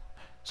here,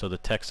 so the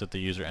text that the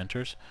user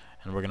enters,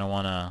 and we're going to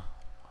want to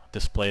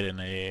display it in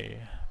a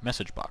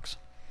message box.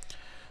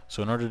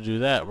 So in order to do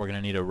that, we're going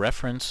to need to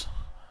reference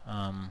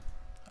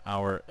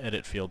our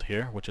edit field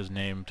here, which is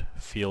named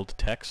field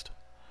text.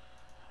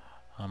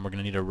 We're going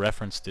to need to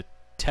reference the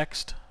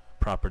text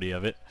property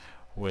of it,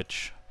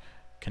 which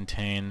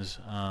contains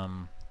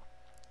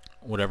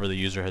whatever the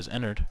user has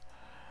entered,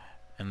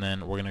 and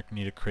then we're going to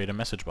need to create a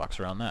message box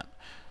around that.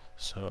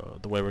 So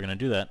the way we're going to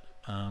do that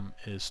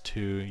is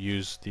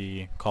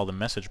to call the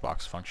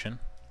MsgBox function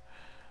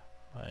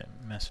by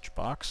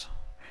MsgBox,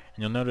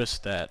 and you'll notice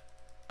that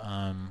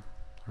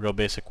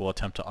RealbasiC will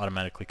attempt to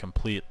automatically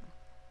complete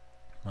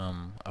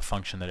a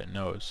function that it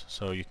knows.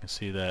 So you can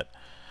see that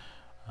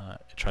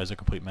it tries to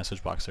complete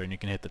MsgBox there, and you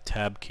can hit the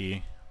tab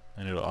key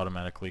and it'll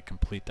automatically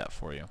complete that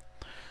for you.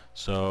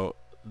 So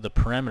the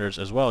parameters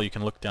as well, you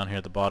can look down here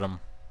at the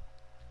bottom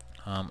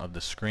of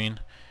the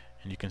screen,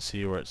 and you can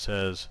see where it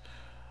says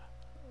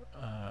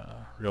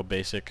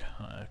RealbasiC.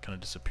 It kind of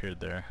disappeared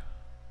there,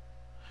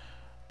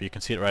 but you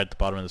can see it right at the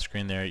bottom of the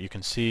screen there. You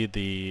can see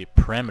the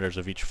parameters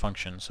of each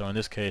function. So in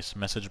this case,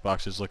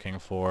 MsgBox is looking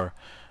for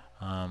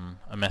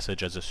a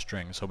message as a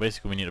string. So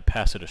basically we need to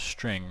pass it a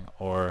string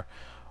or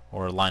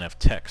a line of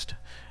text.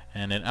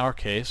 And in our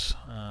case,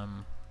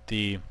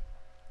 the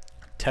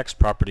text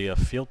property of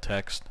field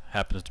text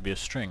happens to be a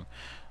string.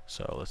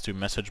 So let's do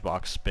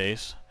MsgBox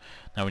space.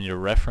 Now we need to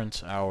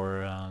reference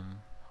our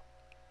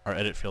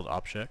edit field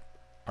object,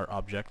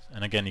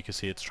 and again you can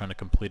see it's trying to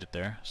complete it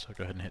there. So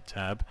go ahead and hit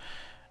tab,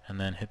 and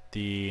then hit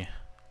the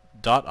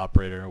dot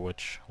operator,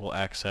 which will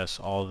access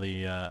all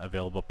the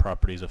available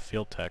properties of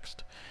field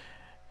text.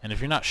 And if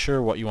you're not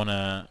sure what you want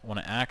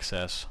to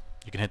access,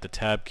 you can hit the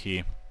tab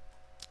key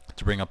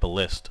to bring up a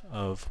list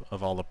of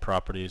all the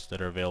properties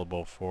that are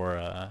available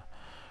for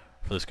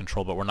this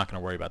control, but we're not going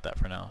to worry about that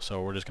for now.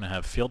 So we're just going to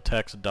have field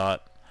text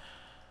dot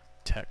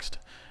text.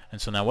 And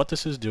so now what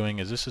this is doing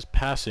is this is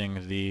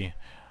passing the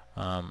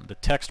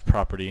text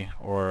property,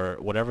 or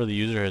whatever the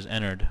user has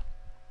entered,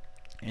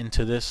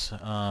 into this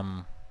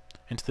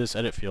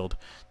edit field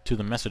to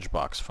the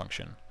MsgBox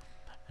function.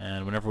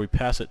 And whenever we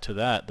pass it to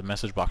that, the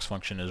MsgBox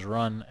function is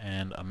run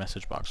and a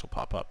message box will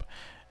pop up.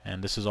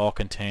 And this is all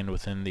contained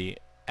within the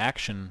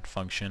action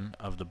function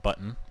of the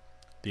button,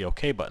 the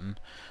OK button.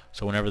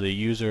 So whenever the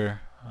user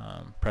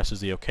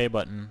presses the OK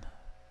button,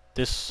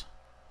 this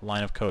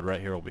line of code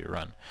right here will be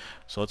run.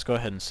 So let's go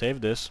ahead and save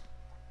this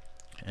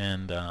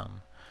and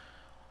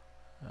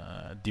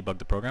debug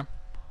the program.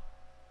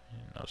 You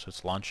notice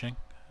it's launching.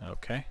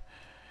 Okay.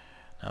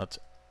 Now let's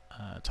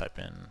type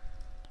in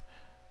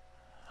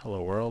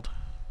hello world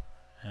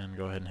and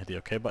go ahead and hit the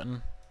OK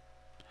button.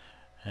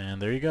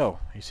 And there you go.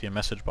 You see a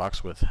message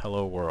box with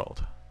hello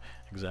world.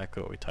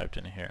 Exactly what we typed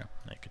in here.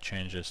 And you could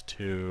change this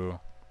to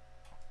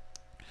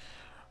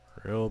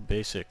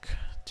RealbasiC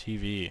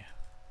TV.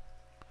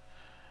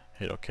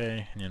 Hit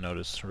OK, and you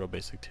notice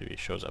RealbasiC TV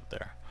shows up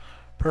there.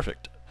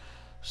 Perfect.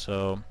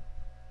 So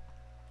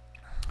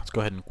let's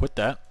go ahead and quit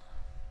that.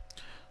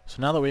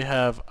 So now that we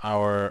have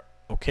our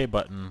OK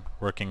button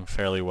working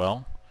fairly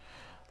well,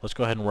 let's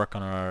go ahead and work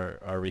on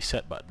our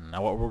reset button.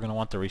 Now what we're going to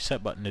want the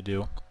reset button to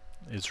do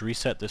is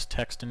reset this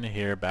text into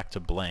here back to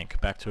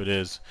blank, back to it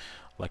is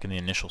like in the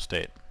initial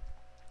state.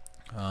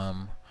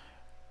 And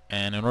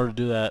in order to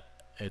do that,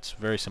 it's a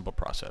very simple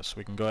process.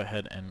 We can go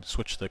ahead and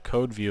switch the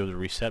code view of the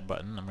reset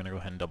button. I'm going to go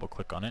ahead and double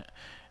click on it.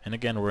 And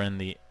again, we're in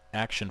the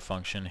action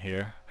function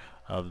here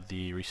of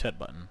the reset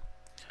button.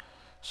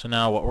 So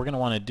now what we're going to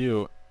want to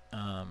do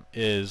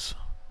is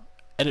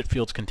edit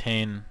fields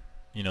contain,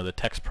 the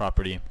text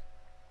property,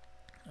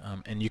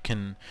 and you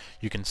can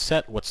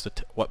set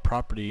what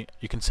property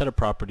you can set a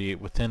property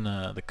within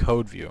the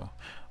code view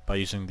by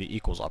using the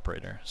equals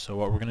operator. So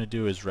what we're going to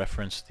do is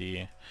reference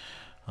the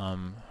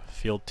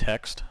field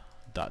text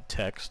dot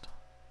text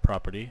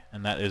property,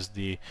 and that is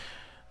the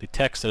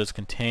text that is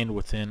contained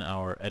within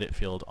our edit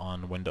field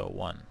on window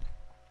 1.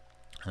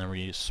 And then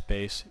we use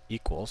space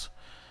equals,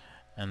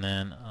 and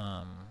then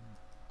we're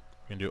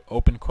going to do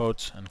open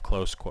quotes and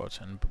close quotes.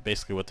 And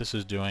basically what this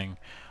is doing,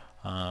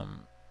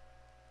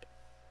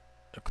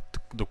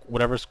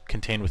 whatever's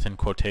contained within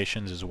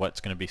quotations is what's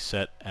going to be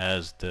set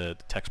as the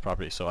text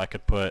property. So I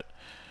could put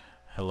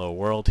hello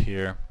world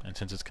here, and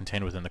since it's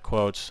contained within the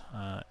quotes,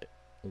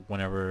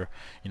 whenever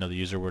the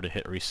user were to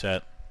hit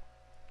reset,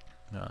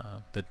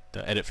 the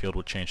edit field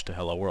would change to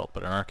hello world.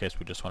 But in our case,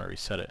 we just want to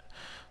reset it.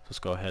 So let's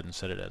go ahead and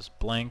set it as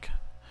blank,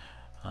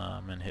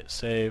 and hit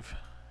save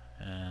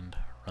and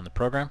run the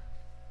program.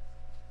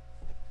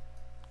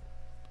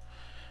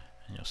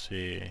 And you'll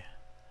see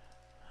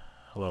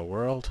hello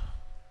world.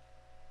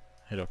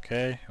 Hit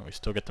OK, and we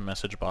still get the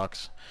message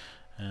box,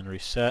 and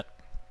reset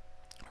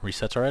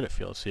resets our edit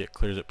field. See, it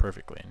clears it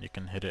perfectly, and you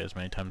can hit it as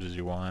many times as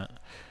you want,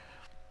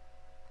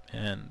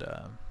 and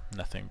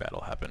nothing bad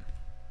will happen.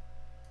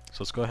 So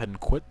let's go ahead and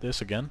quit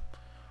this again,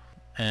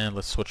 and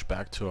let's switch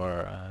back to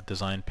our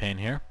design pane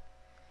here.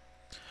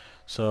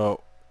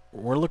 So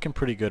we're looking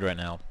pretty good right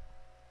now.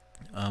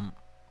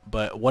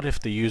 But what if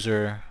the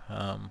user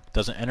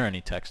doesn't enter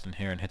any text in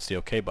here and hits the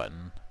OK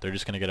button? They're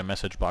just going to get a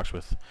message box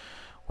with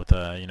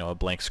a a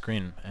blank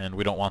screen, and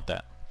we don't want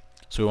that.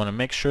 So we want to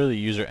make sure the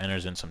user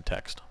enters in some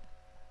text.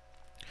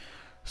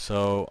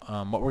 So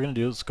what we're going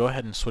to do is go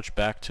ahead and switch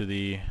back to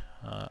the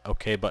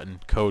OK button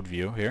code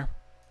view here.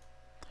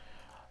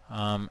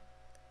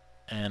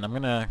 And I'm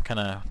going to kind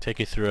of take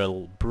you through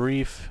a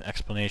brief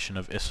explanation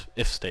of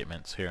if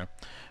statements here.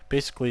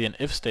 Basically, an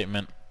if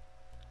statement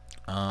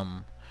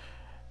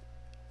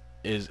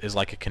is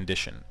like a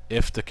condition.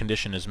 If the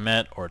condition is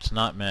met or it's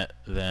not met,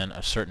 then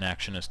a certain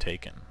action is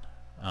taken.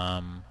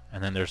 And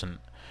then there's an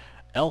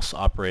else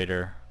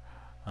operator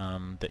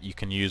that you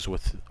can use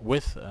with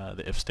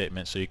the if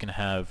statement. So you can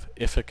have,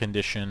 if a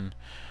condition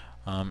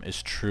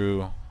is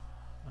true,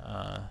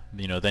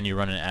 then you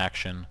run an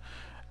action.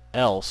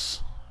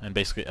 Else, and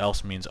basically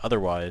else means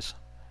otherwise,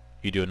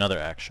 you do another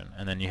action,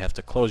 and then you have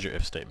to close your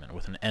if statement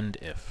with an end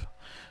if.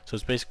 So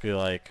it's basically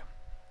like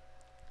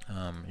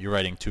you're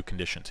writing two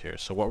conditions here.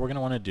 So what we're going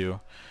to want to do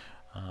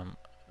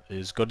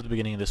is go to the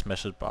beginning of this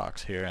message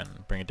box here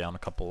and bring it down a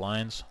couple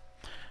lines,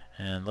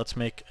 and let's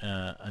make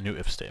a new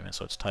if statement.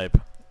 So let's type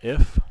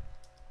if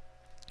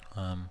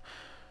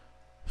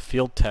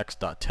field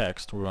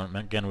text.text. We want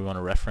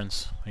to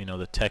reference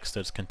the text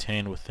that's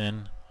contained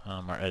within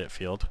our edit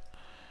field,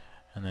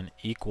 and then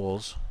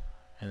equals,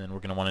 and then we're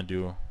going to want to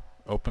do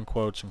open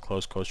quotes and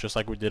close quotes just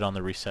like we did on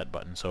the reset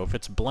button. So if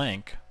it's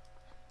blank,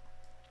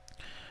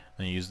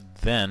 then use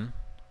then,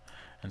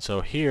 and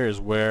so here's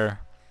where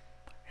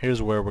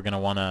we're going to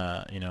want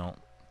to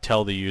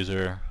tell the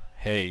user,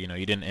 hey, you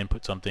didn't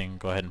input something,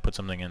 go ahead and put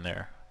something in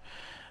there.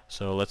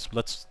 So let's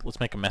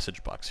make a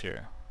message box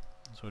here.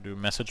 So we'll do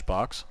message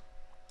box,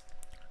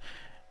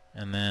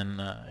 and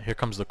then here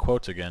comes the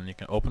quotes again. You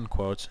can open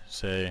quotes,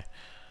 say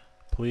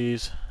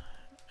please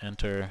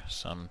enter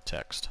some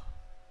text,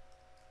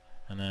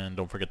 and then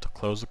don't forget to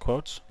close the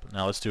quotes.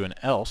 Now let's do an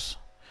else.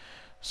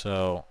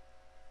 So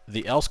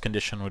the else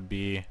condition would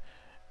be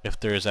if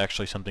there is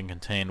actually something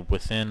contained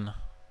within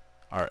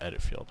our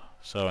edit field.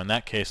 So in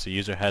that case, the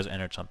user has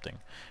entered something,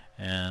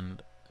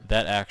 and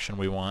that action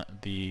we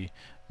want the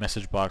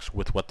message box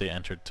with what they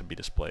entered to be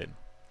displayed.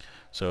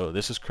 So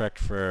this is correct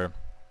for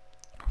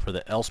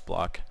the else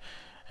block.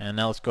 And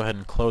now let's go ahead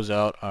and close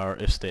out our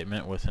if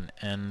statement with an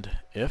end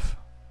if,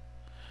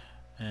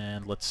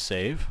 and let's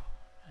save,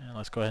 and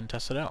let's go ahead and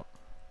test it out.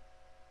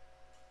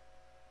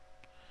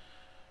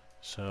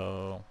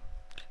 So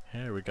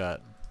here we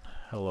got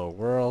hello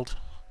world.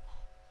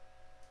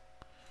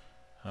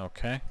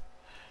 Okay,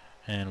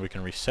 and we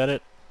can reset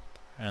it,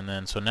 and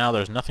then so now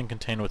there's nothing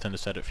contained within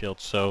this edit field,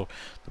 so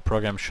the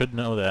program should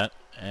know that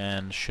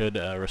and should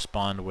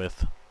respond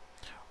with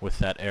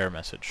that error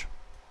message.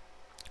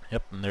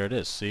 Yep, and there it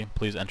is. See,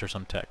 please enter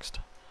some text,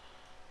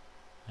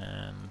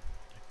 and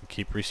you can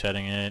keep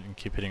resetting it and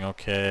keep hitting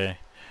OK,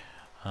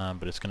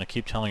 but it's going to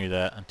keep telling you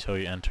that until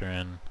you enter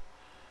in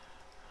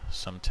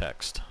some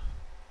text,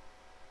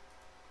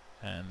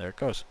 and there it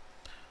goes.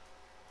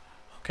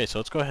 Okay, so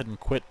let's go ahead and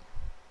quit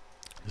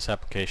this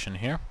application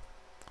here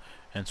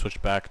and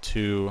switch back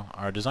to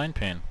our design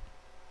pane.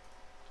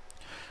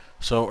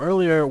 So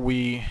earlier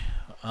we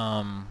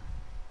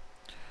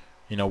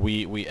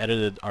we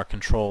edited our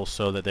controls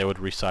so that they would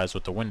resize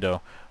with the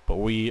window, but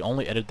we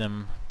only edited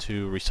them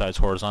to resize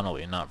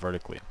horizontally, not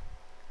vertically.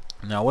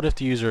 Now what if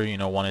the user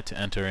wanted to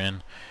enter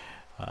in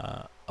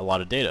a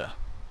lot of data?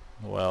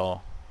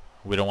 Well,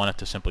 we don't want it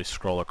to simply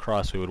scroll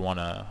across. We would want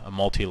a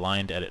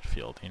multi-lined edit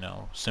field,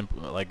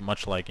 simple,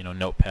 much like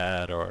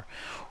Notepad or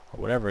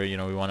whatever. We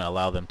want to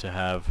allow them to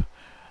have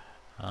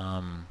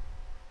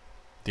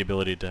the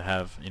ability to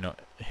have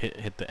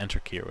hit the enter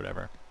key or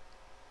whatever.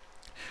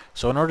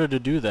 So in order to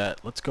do that,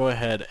 let's go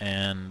ahead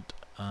and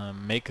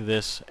make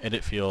this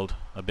edit field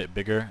a bit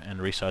bigger and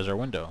resize our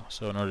window.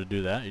 So in order to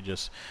do that, you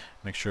just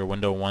make sure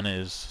window 1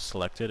 is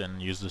selected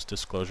and use this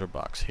disclosure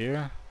box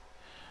here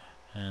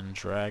and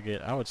drag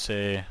it, I would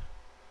say,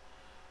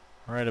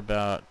 right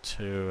about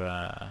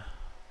to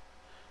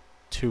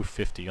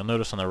 250. You'll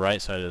notice on the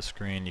right side of the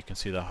screen you can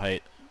see the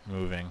height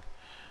moving.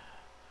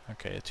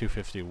 Okay,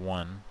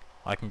 251.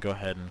 I can go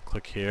ahead and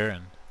click here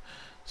and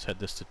set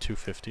this to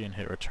 250 and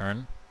hit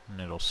return,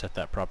 and it'll set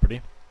that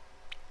property.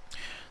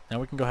 Now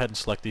we can go ahead and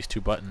select these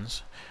two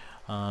buttons.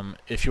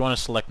 If you want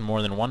to select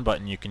more than one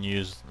button, you can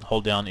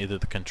hold down either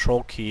the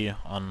control key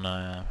on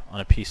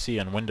a PC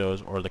on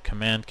Windows or the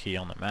command key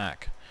on the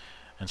Mac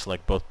and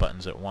select both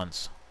buttons at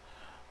once,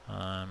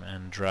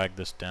 and drag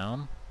this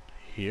down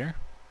here,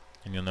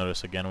 and you'll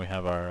notice again we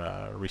have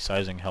our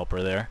resizing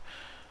helper there,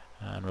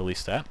 and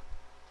release that,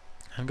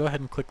 and go ahead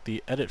and click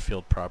the edit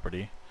field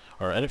property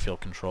or edit field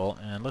control,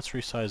 and let's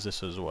resize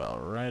this as well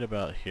right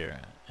about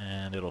here,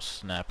 and it'll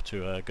snap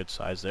to a good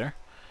size there.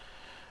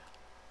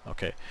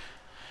 Okay,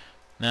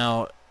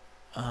 now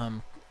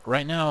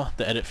right now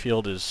the edit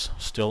field is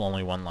still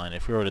only one line.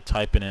 If we were to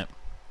type in it,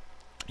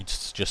 you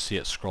just see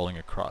it scrolling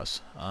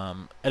across.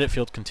 Edit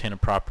field contain a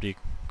property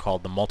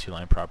called the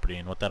multi-line property,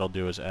 and what that'll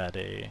do is add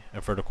a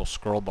vertical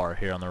scroll bar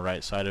here on the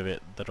right side of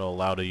it that'll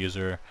allow the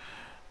user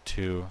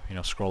to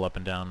scroll up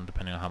and down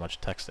depending on how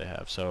much text they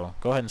have. So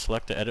go ahead and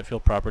select the edit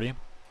field property,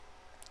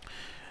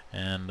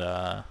 and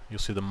you'll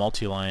see the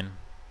multi-line,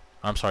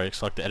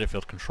 select the edit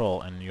field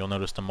control, and you'll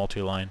notice the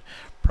multi-line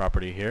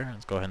property here.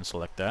 Let's go ahead and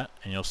select that,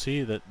 and you'll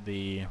see that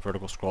the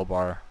vertical scroll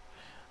bar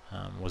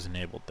was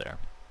enabled there.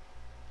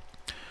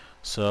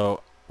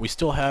 So we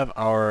still have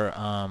our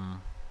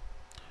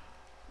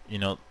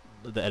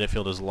the edit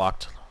field is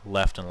locked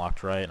left and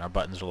locked right, and our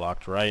buttons are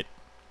locked right.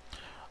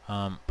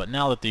 But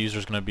now that the user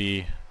is going to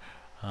be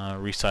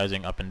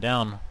resizing up and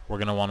down, we're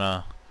going to want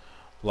to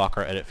lock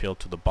our edit field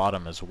to the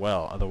bottom as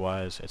well.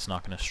 Otherwise, it's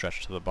not going to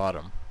stretch to the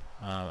bottom.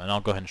 And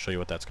I'll go ahead and show you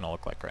what that's going to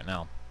look like right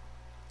now.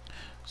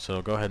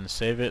 So go ahead and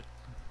save it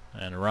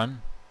and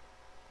run,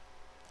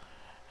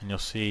 and you'll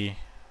see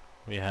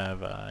we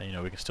have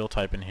we can still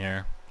type in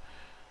here,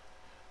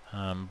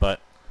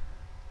 but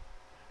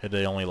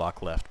they only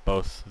lock left,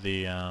 both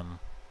the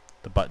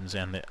buttons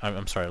and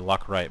the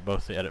lock right,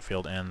 both the edit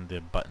field and the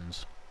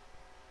buttons.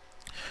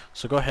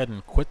 So go ahead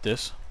and quit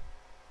this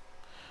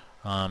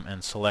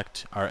and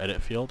select our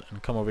edit field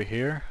and come over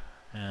here,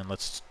 and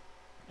let's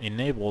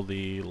enable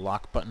the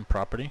lock button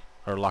property,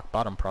 or lock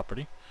bottom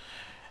property,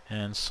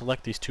 and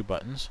select these two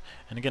buttons.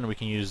 And again, we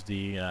can use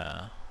the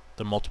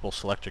multiple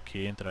selector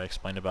key that I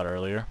explained about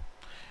earlier,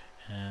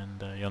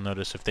 and you'll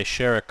notice if they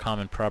share a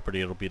common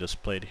property, it'll be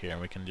displayed here, and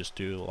we can just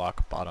do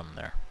lock bottom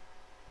there.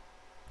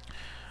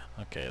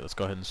 Okay, let's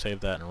go ahead and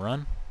save that and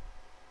run,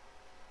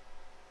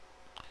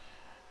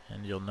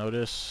 and you'll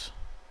notice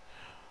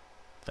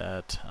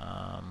that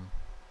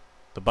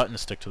the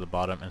buttons stick to the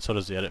bottom, and so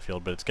does the edit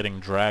field, but it's getting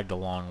dragged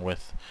along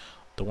with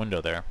the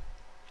window there.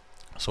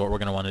 So what we're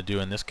going to want to do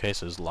in this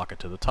case is lock it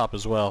to the top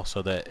as well,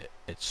 so that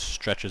it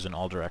stretches in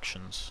all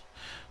directions.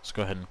 Let's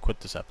go ahead and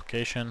quit this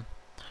application,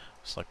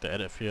 select the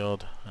edit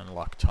field, and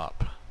lock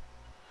top.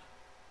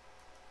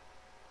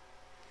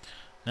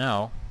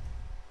 Now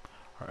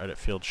our edit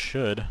field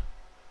should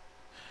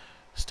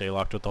stay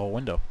locked with the whole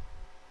window,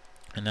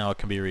 and now it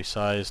can be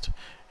resized,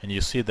 and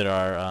you see that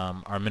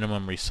our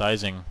minimum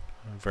resizing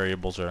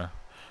variables are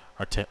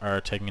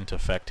taking into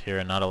effect here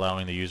and not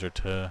allowing the user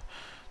to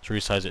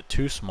resize it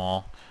too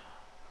small.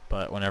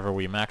 But whenever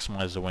we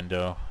maximize the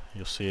window,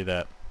 you'll see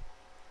that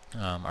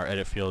our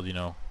edit field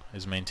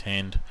is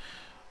maintained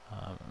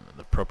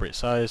the appropriate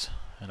size,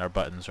 and our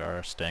buttons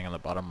are staying on the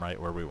bottom right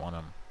where we want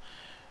them.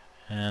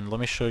 And let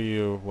me show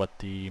you what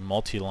the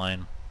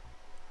multi-line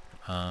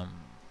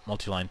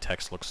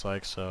text looks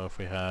like. So if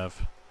we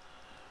have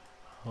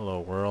hello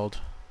world,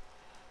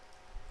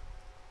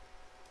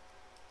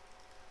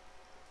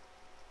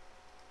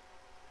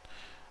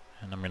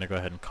 and I'm going to go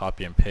ahead and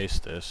copy and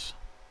paste this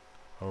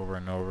over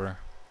and over, and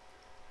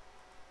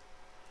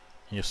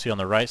you'll see on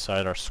the right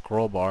side our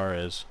scroll bar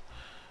is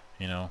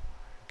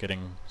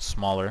getting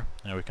smaller,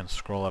 and we can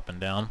scroll up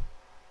and down,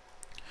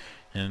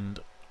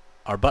 and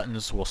our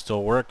buttons will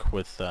still work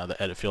with the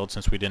edit field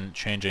since we didn't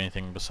change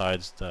anything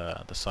besides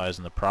the size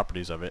and the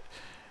properties of it.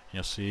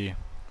 You'll see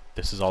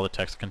this is all the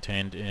text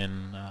contained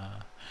in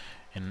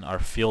our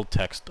field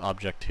text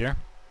object here,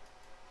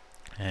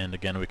 and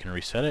again we can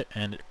reset it,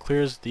 and it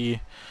clears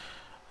the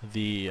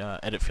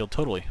edit field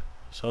totally.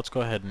 So let's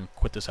go ahead and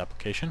quit this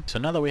application. So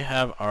now that we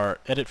have our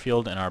edit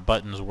field and our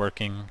buttons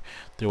working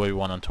the way we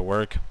want them to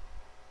work,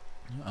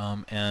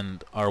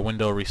 and our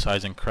window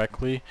resizing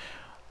correctly,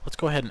 let's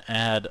go ahead and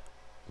add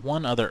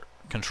one other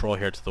control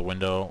here to the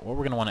window. What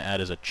we're going to want to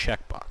add is a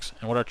checkbox,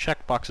 and what our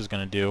checkbox is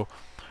going to do,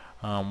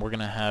 we're going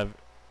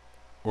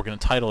to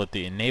title it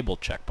the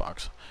enabled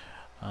checkbox,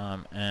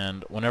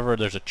 and whenever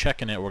there's a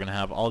check in it, we're going to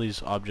have all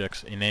these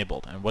objects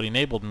enabled. And what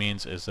enabled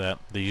means is that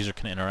the user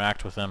can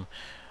interact with them.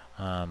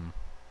 The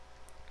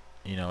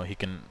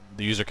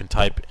user can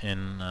type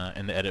in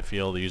the edit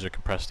field. The user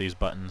can press these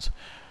buttons,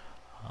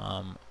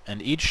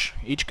 and each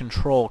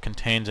control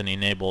contains an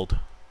enabled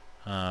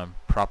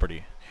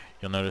property.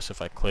 You'll notice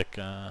if I click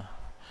the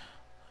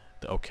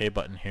OK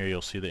button here,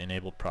 you'll see the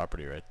enabled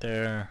property right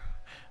there.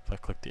 If I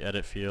click the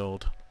edit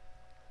field,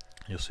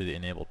 you'll see the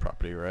enabled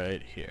property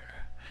right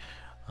here.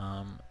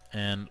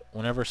 And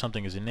whenever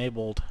something is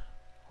enabled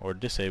or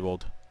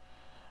disabled,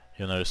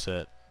 you'll notice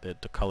that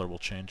the color will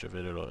change of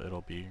it.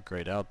 It'll be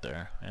grayed out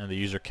there, and the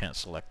user can't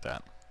select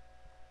that.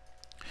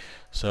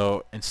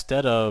 So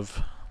instead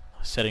of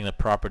setting the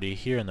property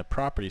here in the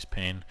properties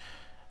pane,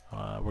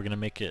 we're going to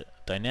make it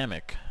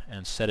dynamic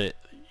and set it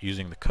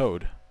using the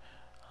code,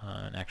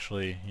 and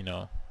actually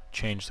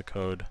change the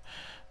code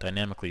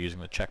dynamically using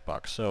the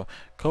checkbox. So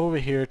go over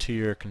here to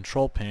your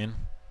control pane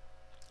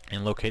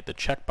and locate the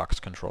checkbox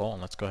control,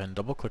 and let's go ahead and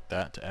double click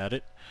that to add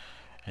it,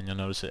 and you'll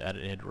notice it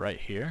added right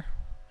here.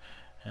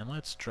 And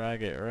let's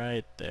drag it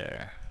right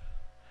there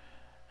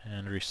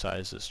and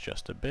resize this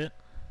just a bit.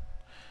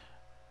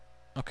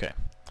 Okay,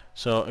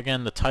 so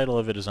again, the title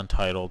of it is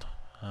untitled,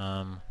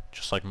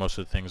 just like most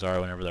of the things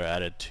are whenever they're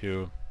added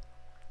to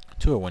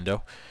a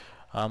window.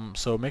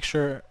 So make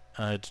sure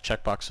the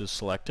checkbox is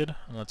selected,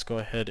 and let's go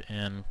ahead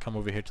and come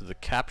over here to the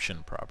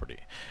caption property.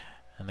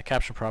 And the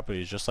caption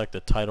property is just like the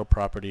title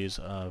properties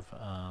of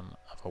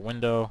a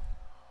window,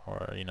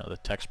 or the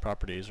text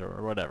properties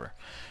or whatever.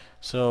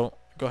 So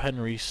go ahead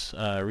and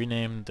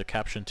rename the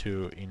caption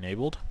to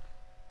enabled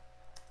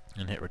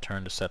and hit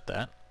return to set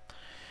that.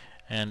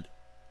 And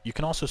you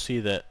can also see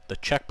that the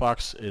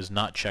checkbox is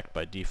not checked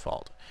by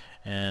default,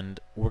 and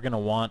we're going to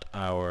want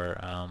our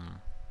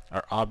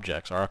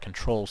objects, our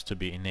controls, to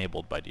be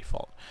enabled by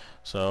default.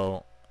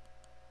 So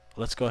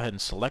let's go ahead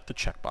and select the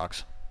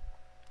checkbox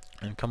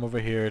and come over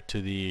here to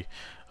the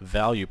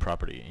value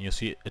property, and you'll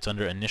see it's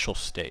under initial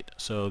state.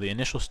 So the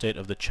initial state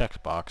of the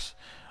checkbox,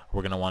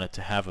 we're going to want it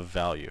to have a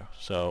value.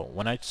 So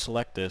when I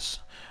select this,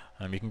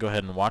 you can go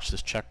ahead and watch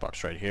this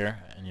checkbox right here,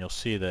 and you'll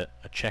see that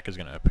a check is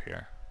going to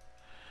appear.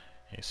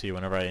 You see,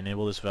 whenever I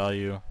enable this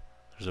value,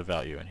 there's a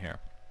value in here.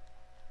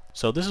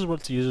 So this is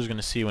what the user is going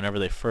to see whenever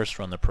they first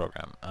run the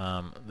program.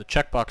 The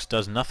checkbox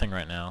does nothing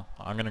right now.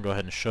 I'm going to go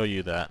ahead and show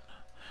you that.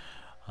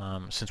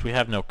 Since we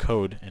have no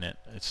code in it,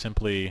 it's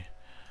simply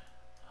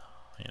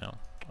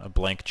a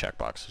blank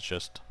checkbox.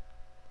 It's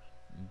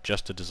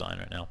just a design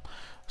right now.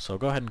 So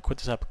go ahead and quit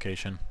this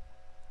application.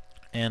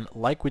 And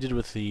like we did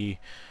with the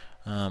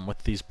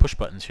with these push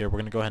buttons here, we're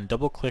going to go ahead and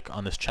double click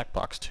on this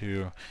checkbox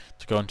to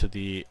go into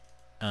the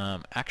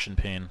action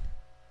pane,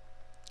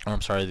 or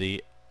I'm sorry,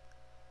 the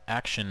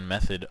action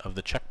method of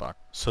the checkbox.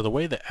 So the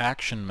way the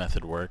action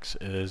method works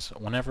is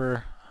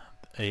whenever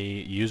a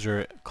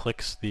user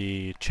clicks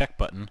the check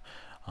button,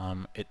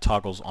 it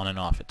toggles on and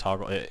off.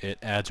 It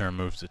adds or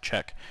removes the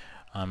check,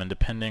 and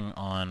depending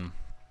on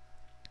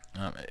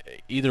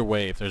either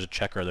way, if there's a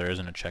check or there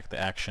isn't a check, the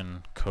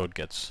action code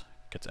gets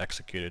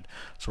executed.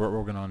 So what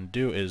we're going to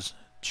do is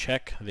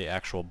check the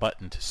actual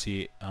button to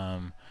see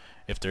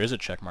if there is a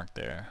check mark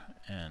there,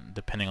 and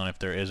depending on if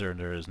there is or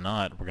there is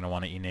not, we're going to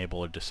want to enable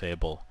or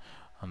disable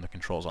the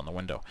controls on the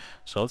window.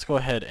 So let's go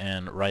ahead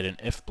and write an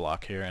if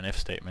block here, an if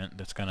statement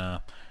that's going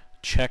to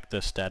check the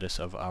status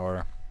of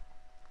our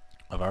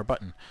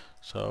button.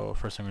 So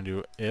first I'm going to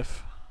do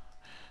if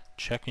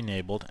check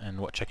enabled, and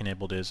what check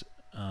enabled is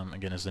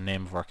again is the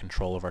name of our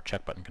control, of our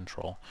check button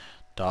control,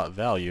 dot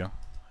value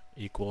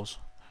equals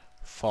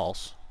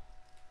false.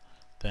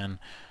 Then,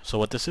 so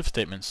what this if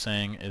statement is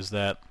saying is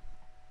that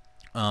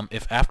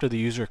if after the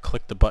user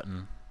clicked the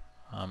button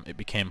it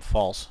became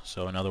false,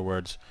 so in other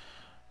words,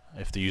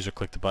 if the user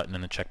clicked the button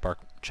and the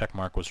check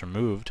mark was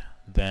removed,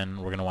 then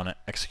we're going to want to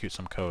execute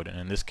some code, and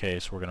in this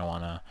case we're going to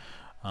want to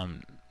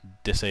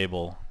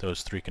disable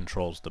those three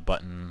controls, the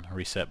button,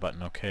 reset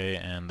button, OK,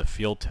 and the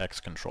field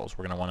text controls.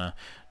 We're going to want to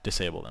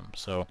disable them.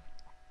 So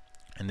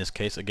in this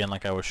case, again,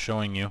 like I was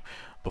showing you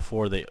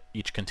before, they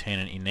each contain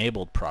an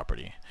enabled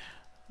property,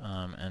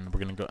 and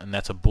we're going to go, and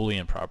that's a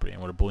Boolean property.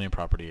 And what a Boolean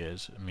property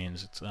is, it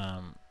means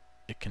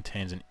it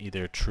contains an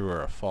either true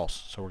or a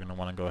false. So we're going to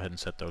want to go ahead and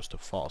set those to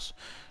false.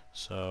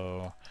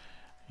 So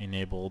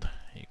enabled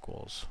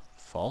equals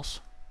false,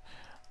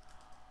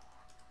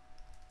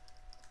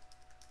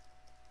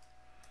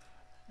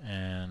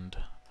 and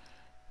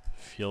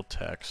field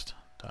text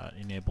dot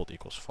enabled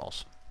equals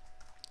false.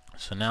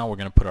 So now we're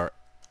going to put our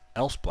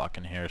else block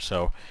in here.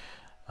 So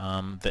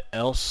the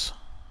else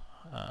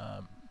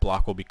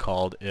block will be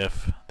called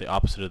if the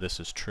opposite of this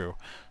is true.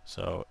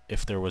 So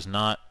if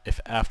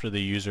after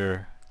the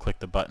user clicked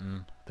the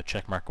button, the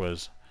check mark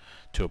was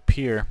to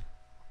appear,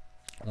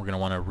 we're going to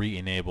want to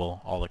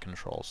re-enable all the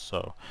controls.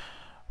 So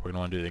we're going to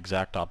want to do the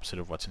exact opposite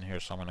of what's in here.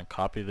 So I'm going to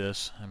copy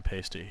this and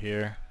paste it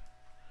here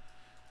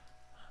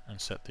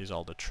and set these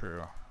all to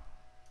true.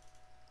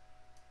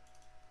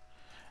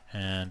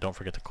 And don't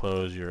forget to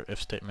close your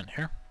if statement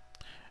here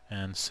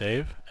and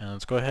save, and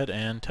let's go ahead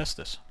and test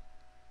this.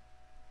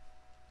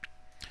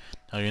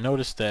 Now you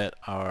notice that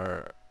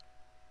our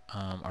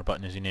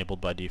button is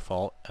enabled by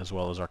default, as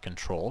well as our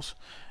controls,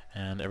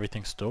 and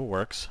everything still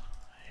works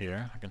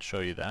here. I can show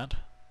you that.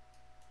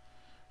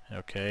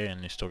 Okay,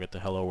 and you still get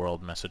the hello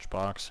world message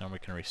box, and we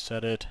can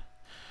reset it,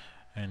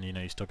 and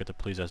you still get to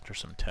please enter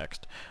some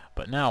text.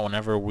 But now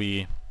whenever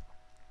we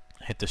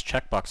hit this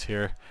checkbox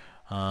here,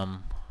 we're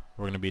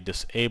going to be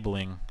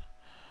disabling,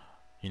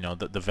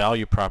 the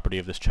value property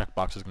of this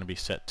checkbox is going to be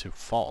set to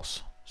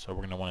false. So we're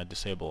going to want to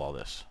disable all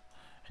this,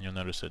 and you'll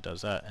notice it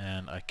does that.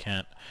 And I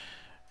can't,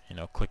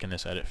 click in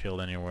this edit field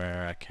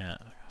anywhere. I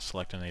can't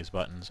select any of these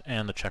buttons,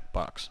 and the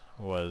checkbox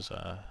was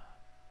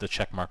the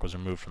check mark was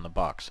removed from the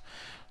box.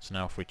 So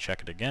now if we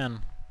check it again,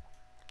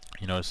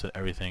 you notice that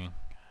everything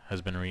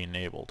has been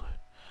re-enabled.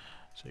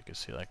 So you can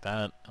see like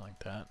that, like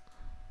that.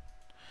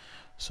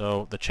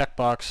 So the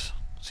checkbox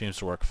seems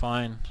to work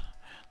fine.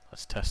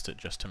 Let's test it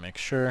just to make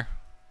sure.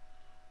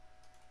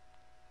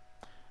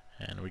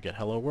 And we get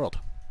hello world.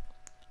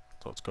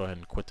 So let's go ahead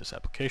and quit this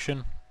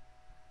application.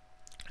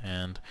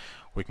 And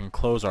we can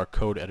close our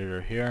code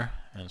editor here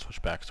and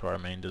switch back to our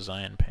main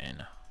design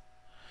pane.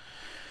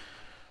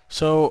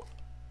 So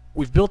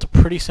we've built a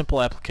pretty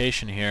simple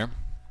application here.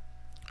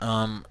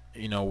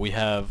 We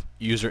have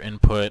user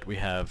input, we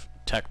have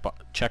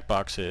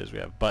checkboxes, we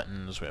have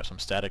buttons, we have some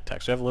static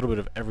text. We have a little bit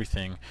of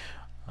everything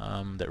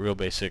that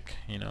REALbasic,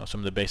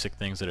 some of the basic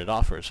things that it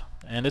offers.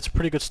 And it's a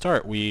pretty good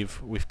start.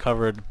 We've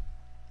covered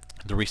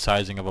the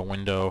resizing of a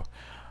window,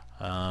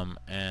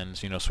 and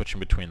switching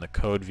between the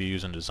code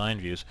views and design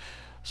views.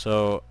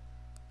 So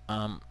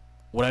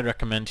what I'd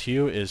recommend to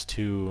you is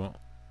to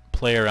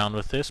play around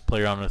with this,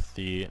 play around with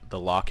the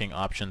locking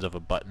options of a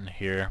button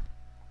here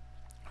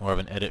or of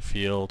an edit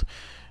field,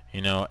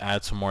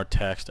 add some more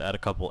text, add a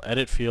couple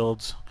edit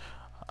fields,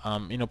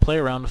 play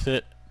around with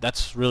it.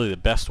 That's really the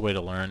best way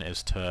to learn,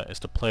 is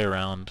to play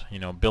around,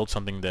 build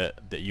something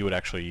that you would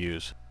actually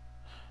use.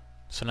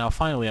 So now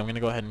finally I'm going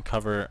to go ahead and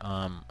cover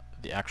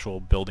the actual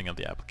building of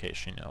the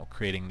application,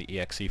 creating the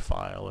exe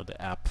file or the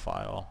app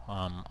file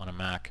on a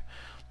Mac.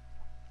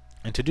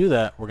 And to do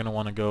that, we're going to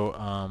want to go,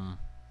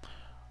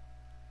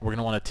 we're going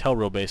to want to tell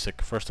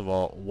REALbasic first of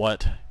all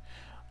what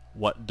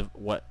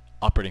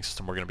operating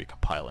system we're going to be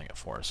compiling it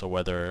for. So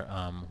whether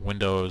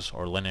Windows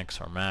or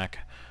Linux or Mac,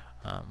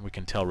 we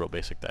can tell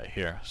REALbasic that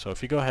here. So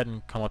if you go ahead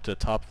and come up to the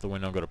top of the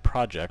window, go to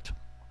Project,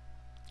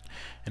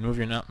 and move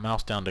your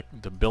mouse down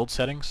to Build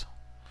Settings,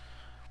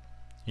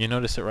 you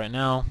notice it right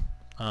now,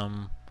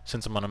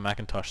 since I'm on a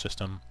Macintosh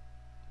system,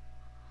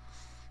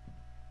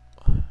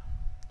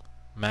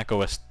 Mac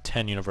OS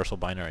 10 Universal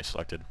Binary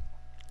selected.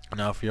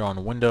 Now if you're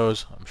on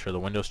Windows, I'm sure the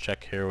Windows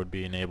check here would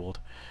be enabled,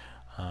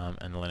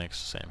 and Linux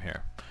same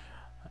here.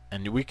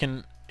 And we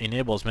can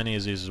enable as many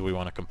of these as we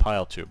want to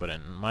compile to, but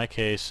in our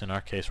case,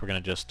 we're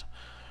going to just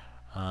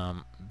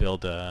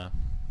build a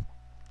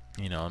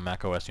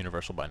Mac OS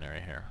Universal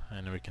Binary here,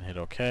 and then we can hit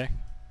OK.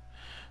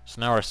 So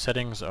now our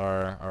settings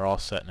are all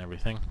set and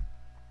everything,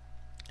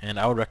 and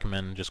I would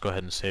recommend just go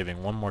ahead and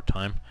saving one more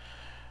time.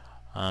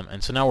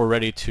 And so now we're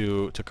ready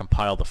to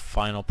compile the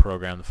final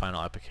program, the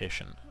final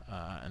application.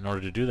 In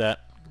order to do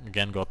that,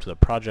 again, go up to the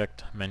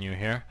Project menu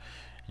here,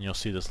 and you'll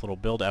see this little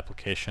Build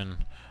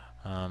Application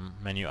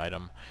menu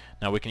item.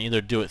 Now we can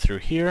either do it through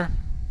here,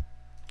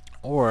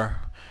 or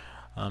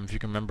if you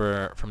can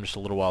remember from just a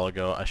little while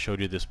ago, I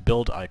showed you this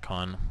build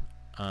icon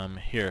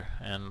here,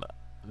 and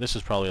this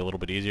is probably a little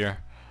bit easier.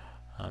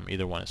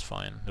 Either one is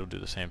fine, it'll do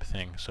the same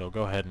thing. So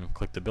go ahead and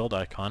click the build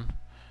icon,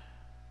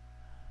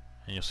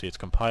 and you'll see it's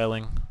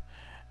compiling,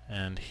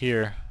 and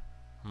here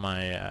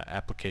my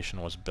application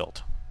was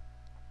built,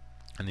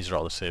 and these are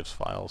all the saves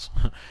files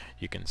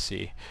you can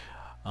see.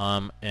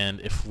 And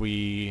if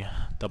we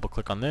double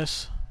click on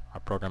this, our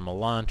program will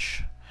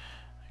launch.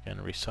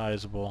 Again,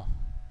 resizable.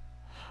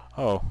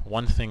 Oh,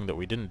 one thing that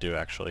we didn't do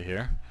actually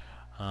here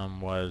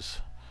was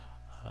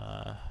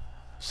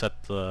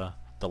set the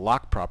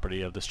lock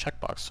property of this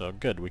checkbox. So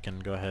good, we can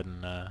go ahead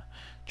and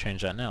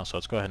change that now. So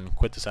let's go ahead and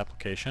quit this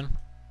application,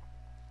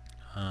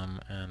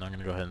 and I'm going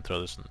to go ahead and throw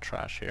this in the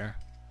trash here.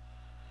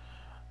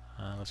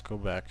 Let's go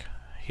back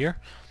here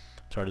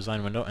to our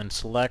design window and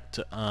select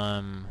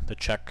the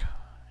check,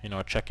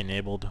 a check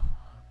enabled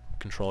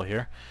control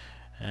here.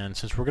 And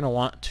since we're going to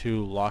want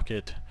to lock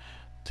it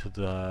to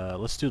the,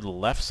 let's do the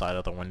left side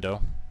of the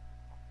window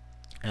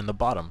and the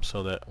bottom,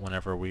 so that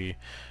whenever we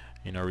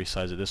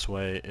resize it this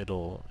way,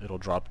 it'll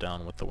drop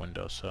down with the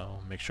window. So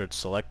make sure it's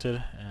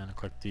selected and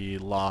click the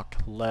lock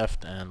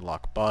left and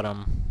lock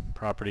bottom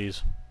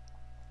properties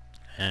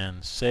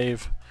and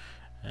save.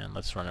 And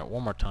let's run it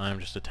one more time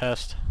just to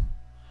test,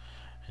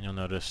 and you'll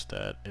notice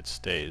that it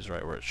stays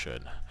right where it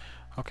should.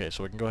 Okay,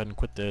 so we can go ahead and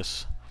quit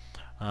this.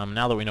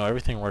 Now that we know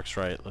everything works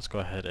right, let's go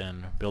ahead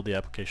and build the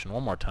application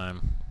one more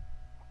time,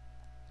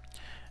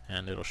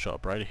 and it'll show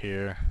up right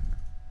here.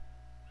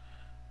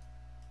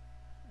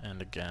 And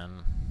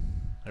again,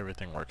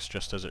 everything works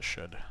just as it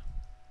should.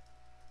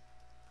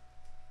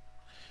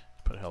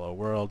 Put hello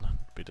world,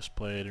 be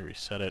displayed,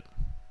 reset it,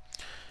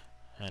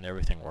 and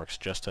everything works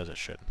just as it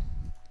should.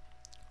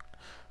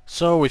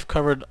 So we've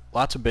covered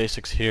lots of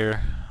basics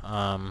here.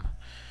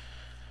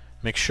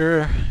 Make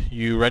sure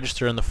you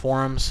register in the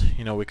forums.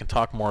 We can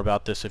talk more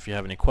about this if you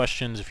have any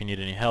questions, if you need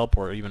any help,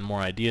 or even more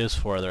ideas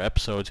for other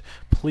episodes.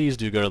 Please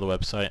do go to the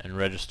website and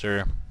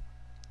register,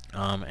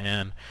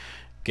 and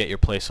get your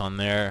place on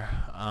there.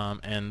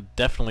 And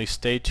definitely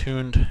stay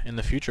tuned in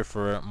the future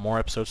for more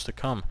episodes to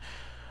come.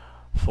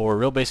 For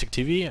REALbasic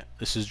TV,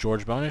 this is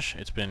George Bonish.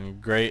 It's been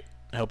great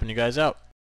helping you guys out.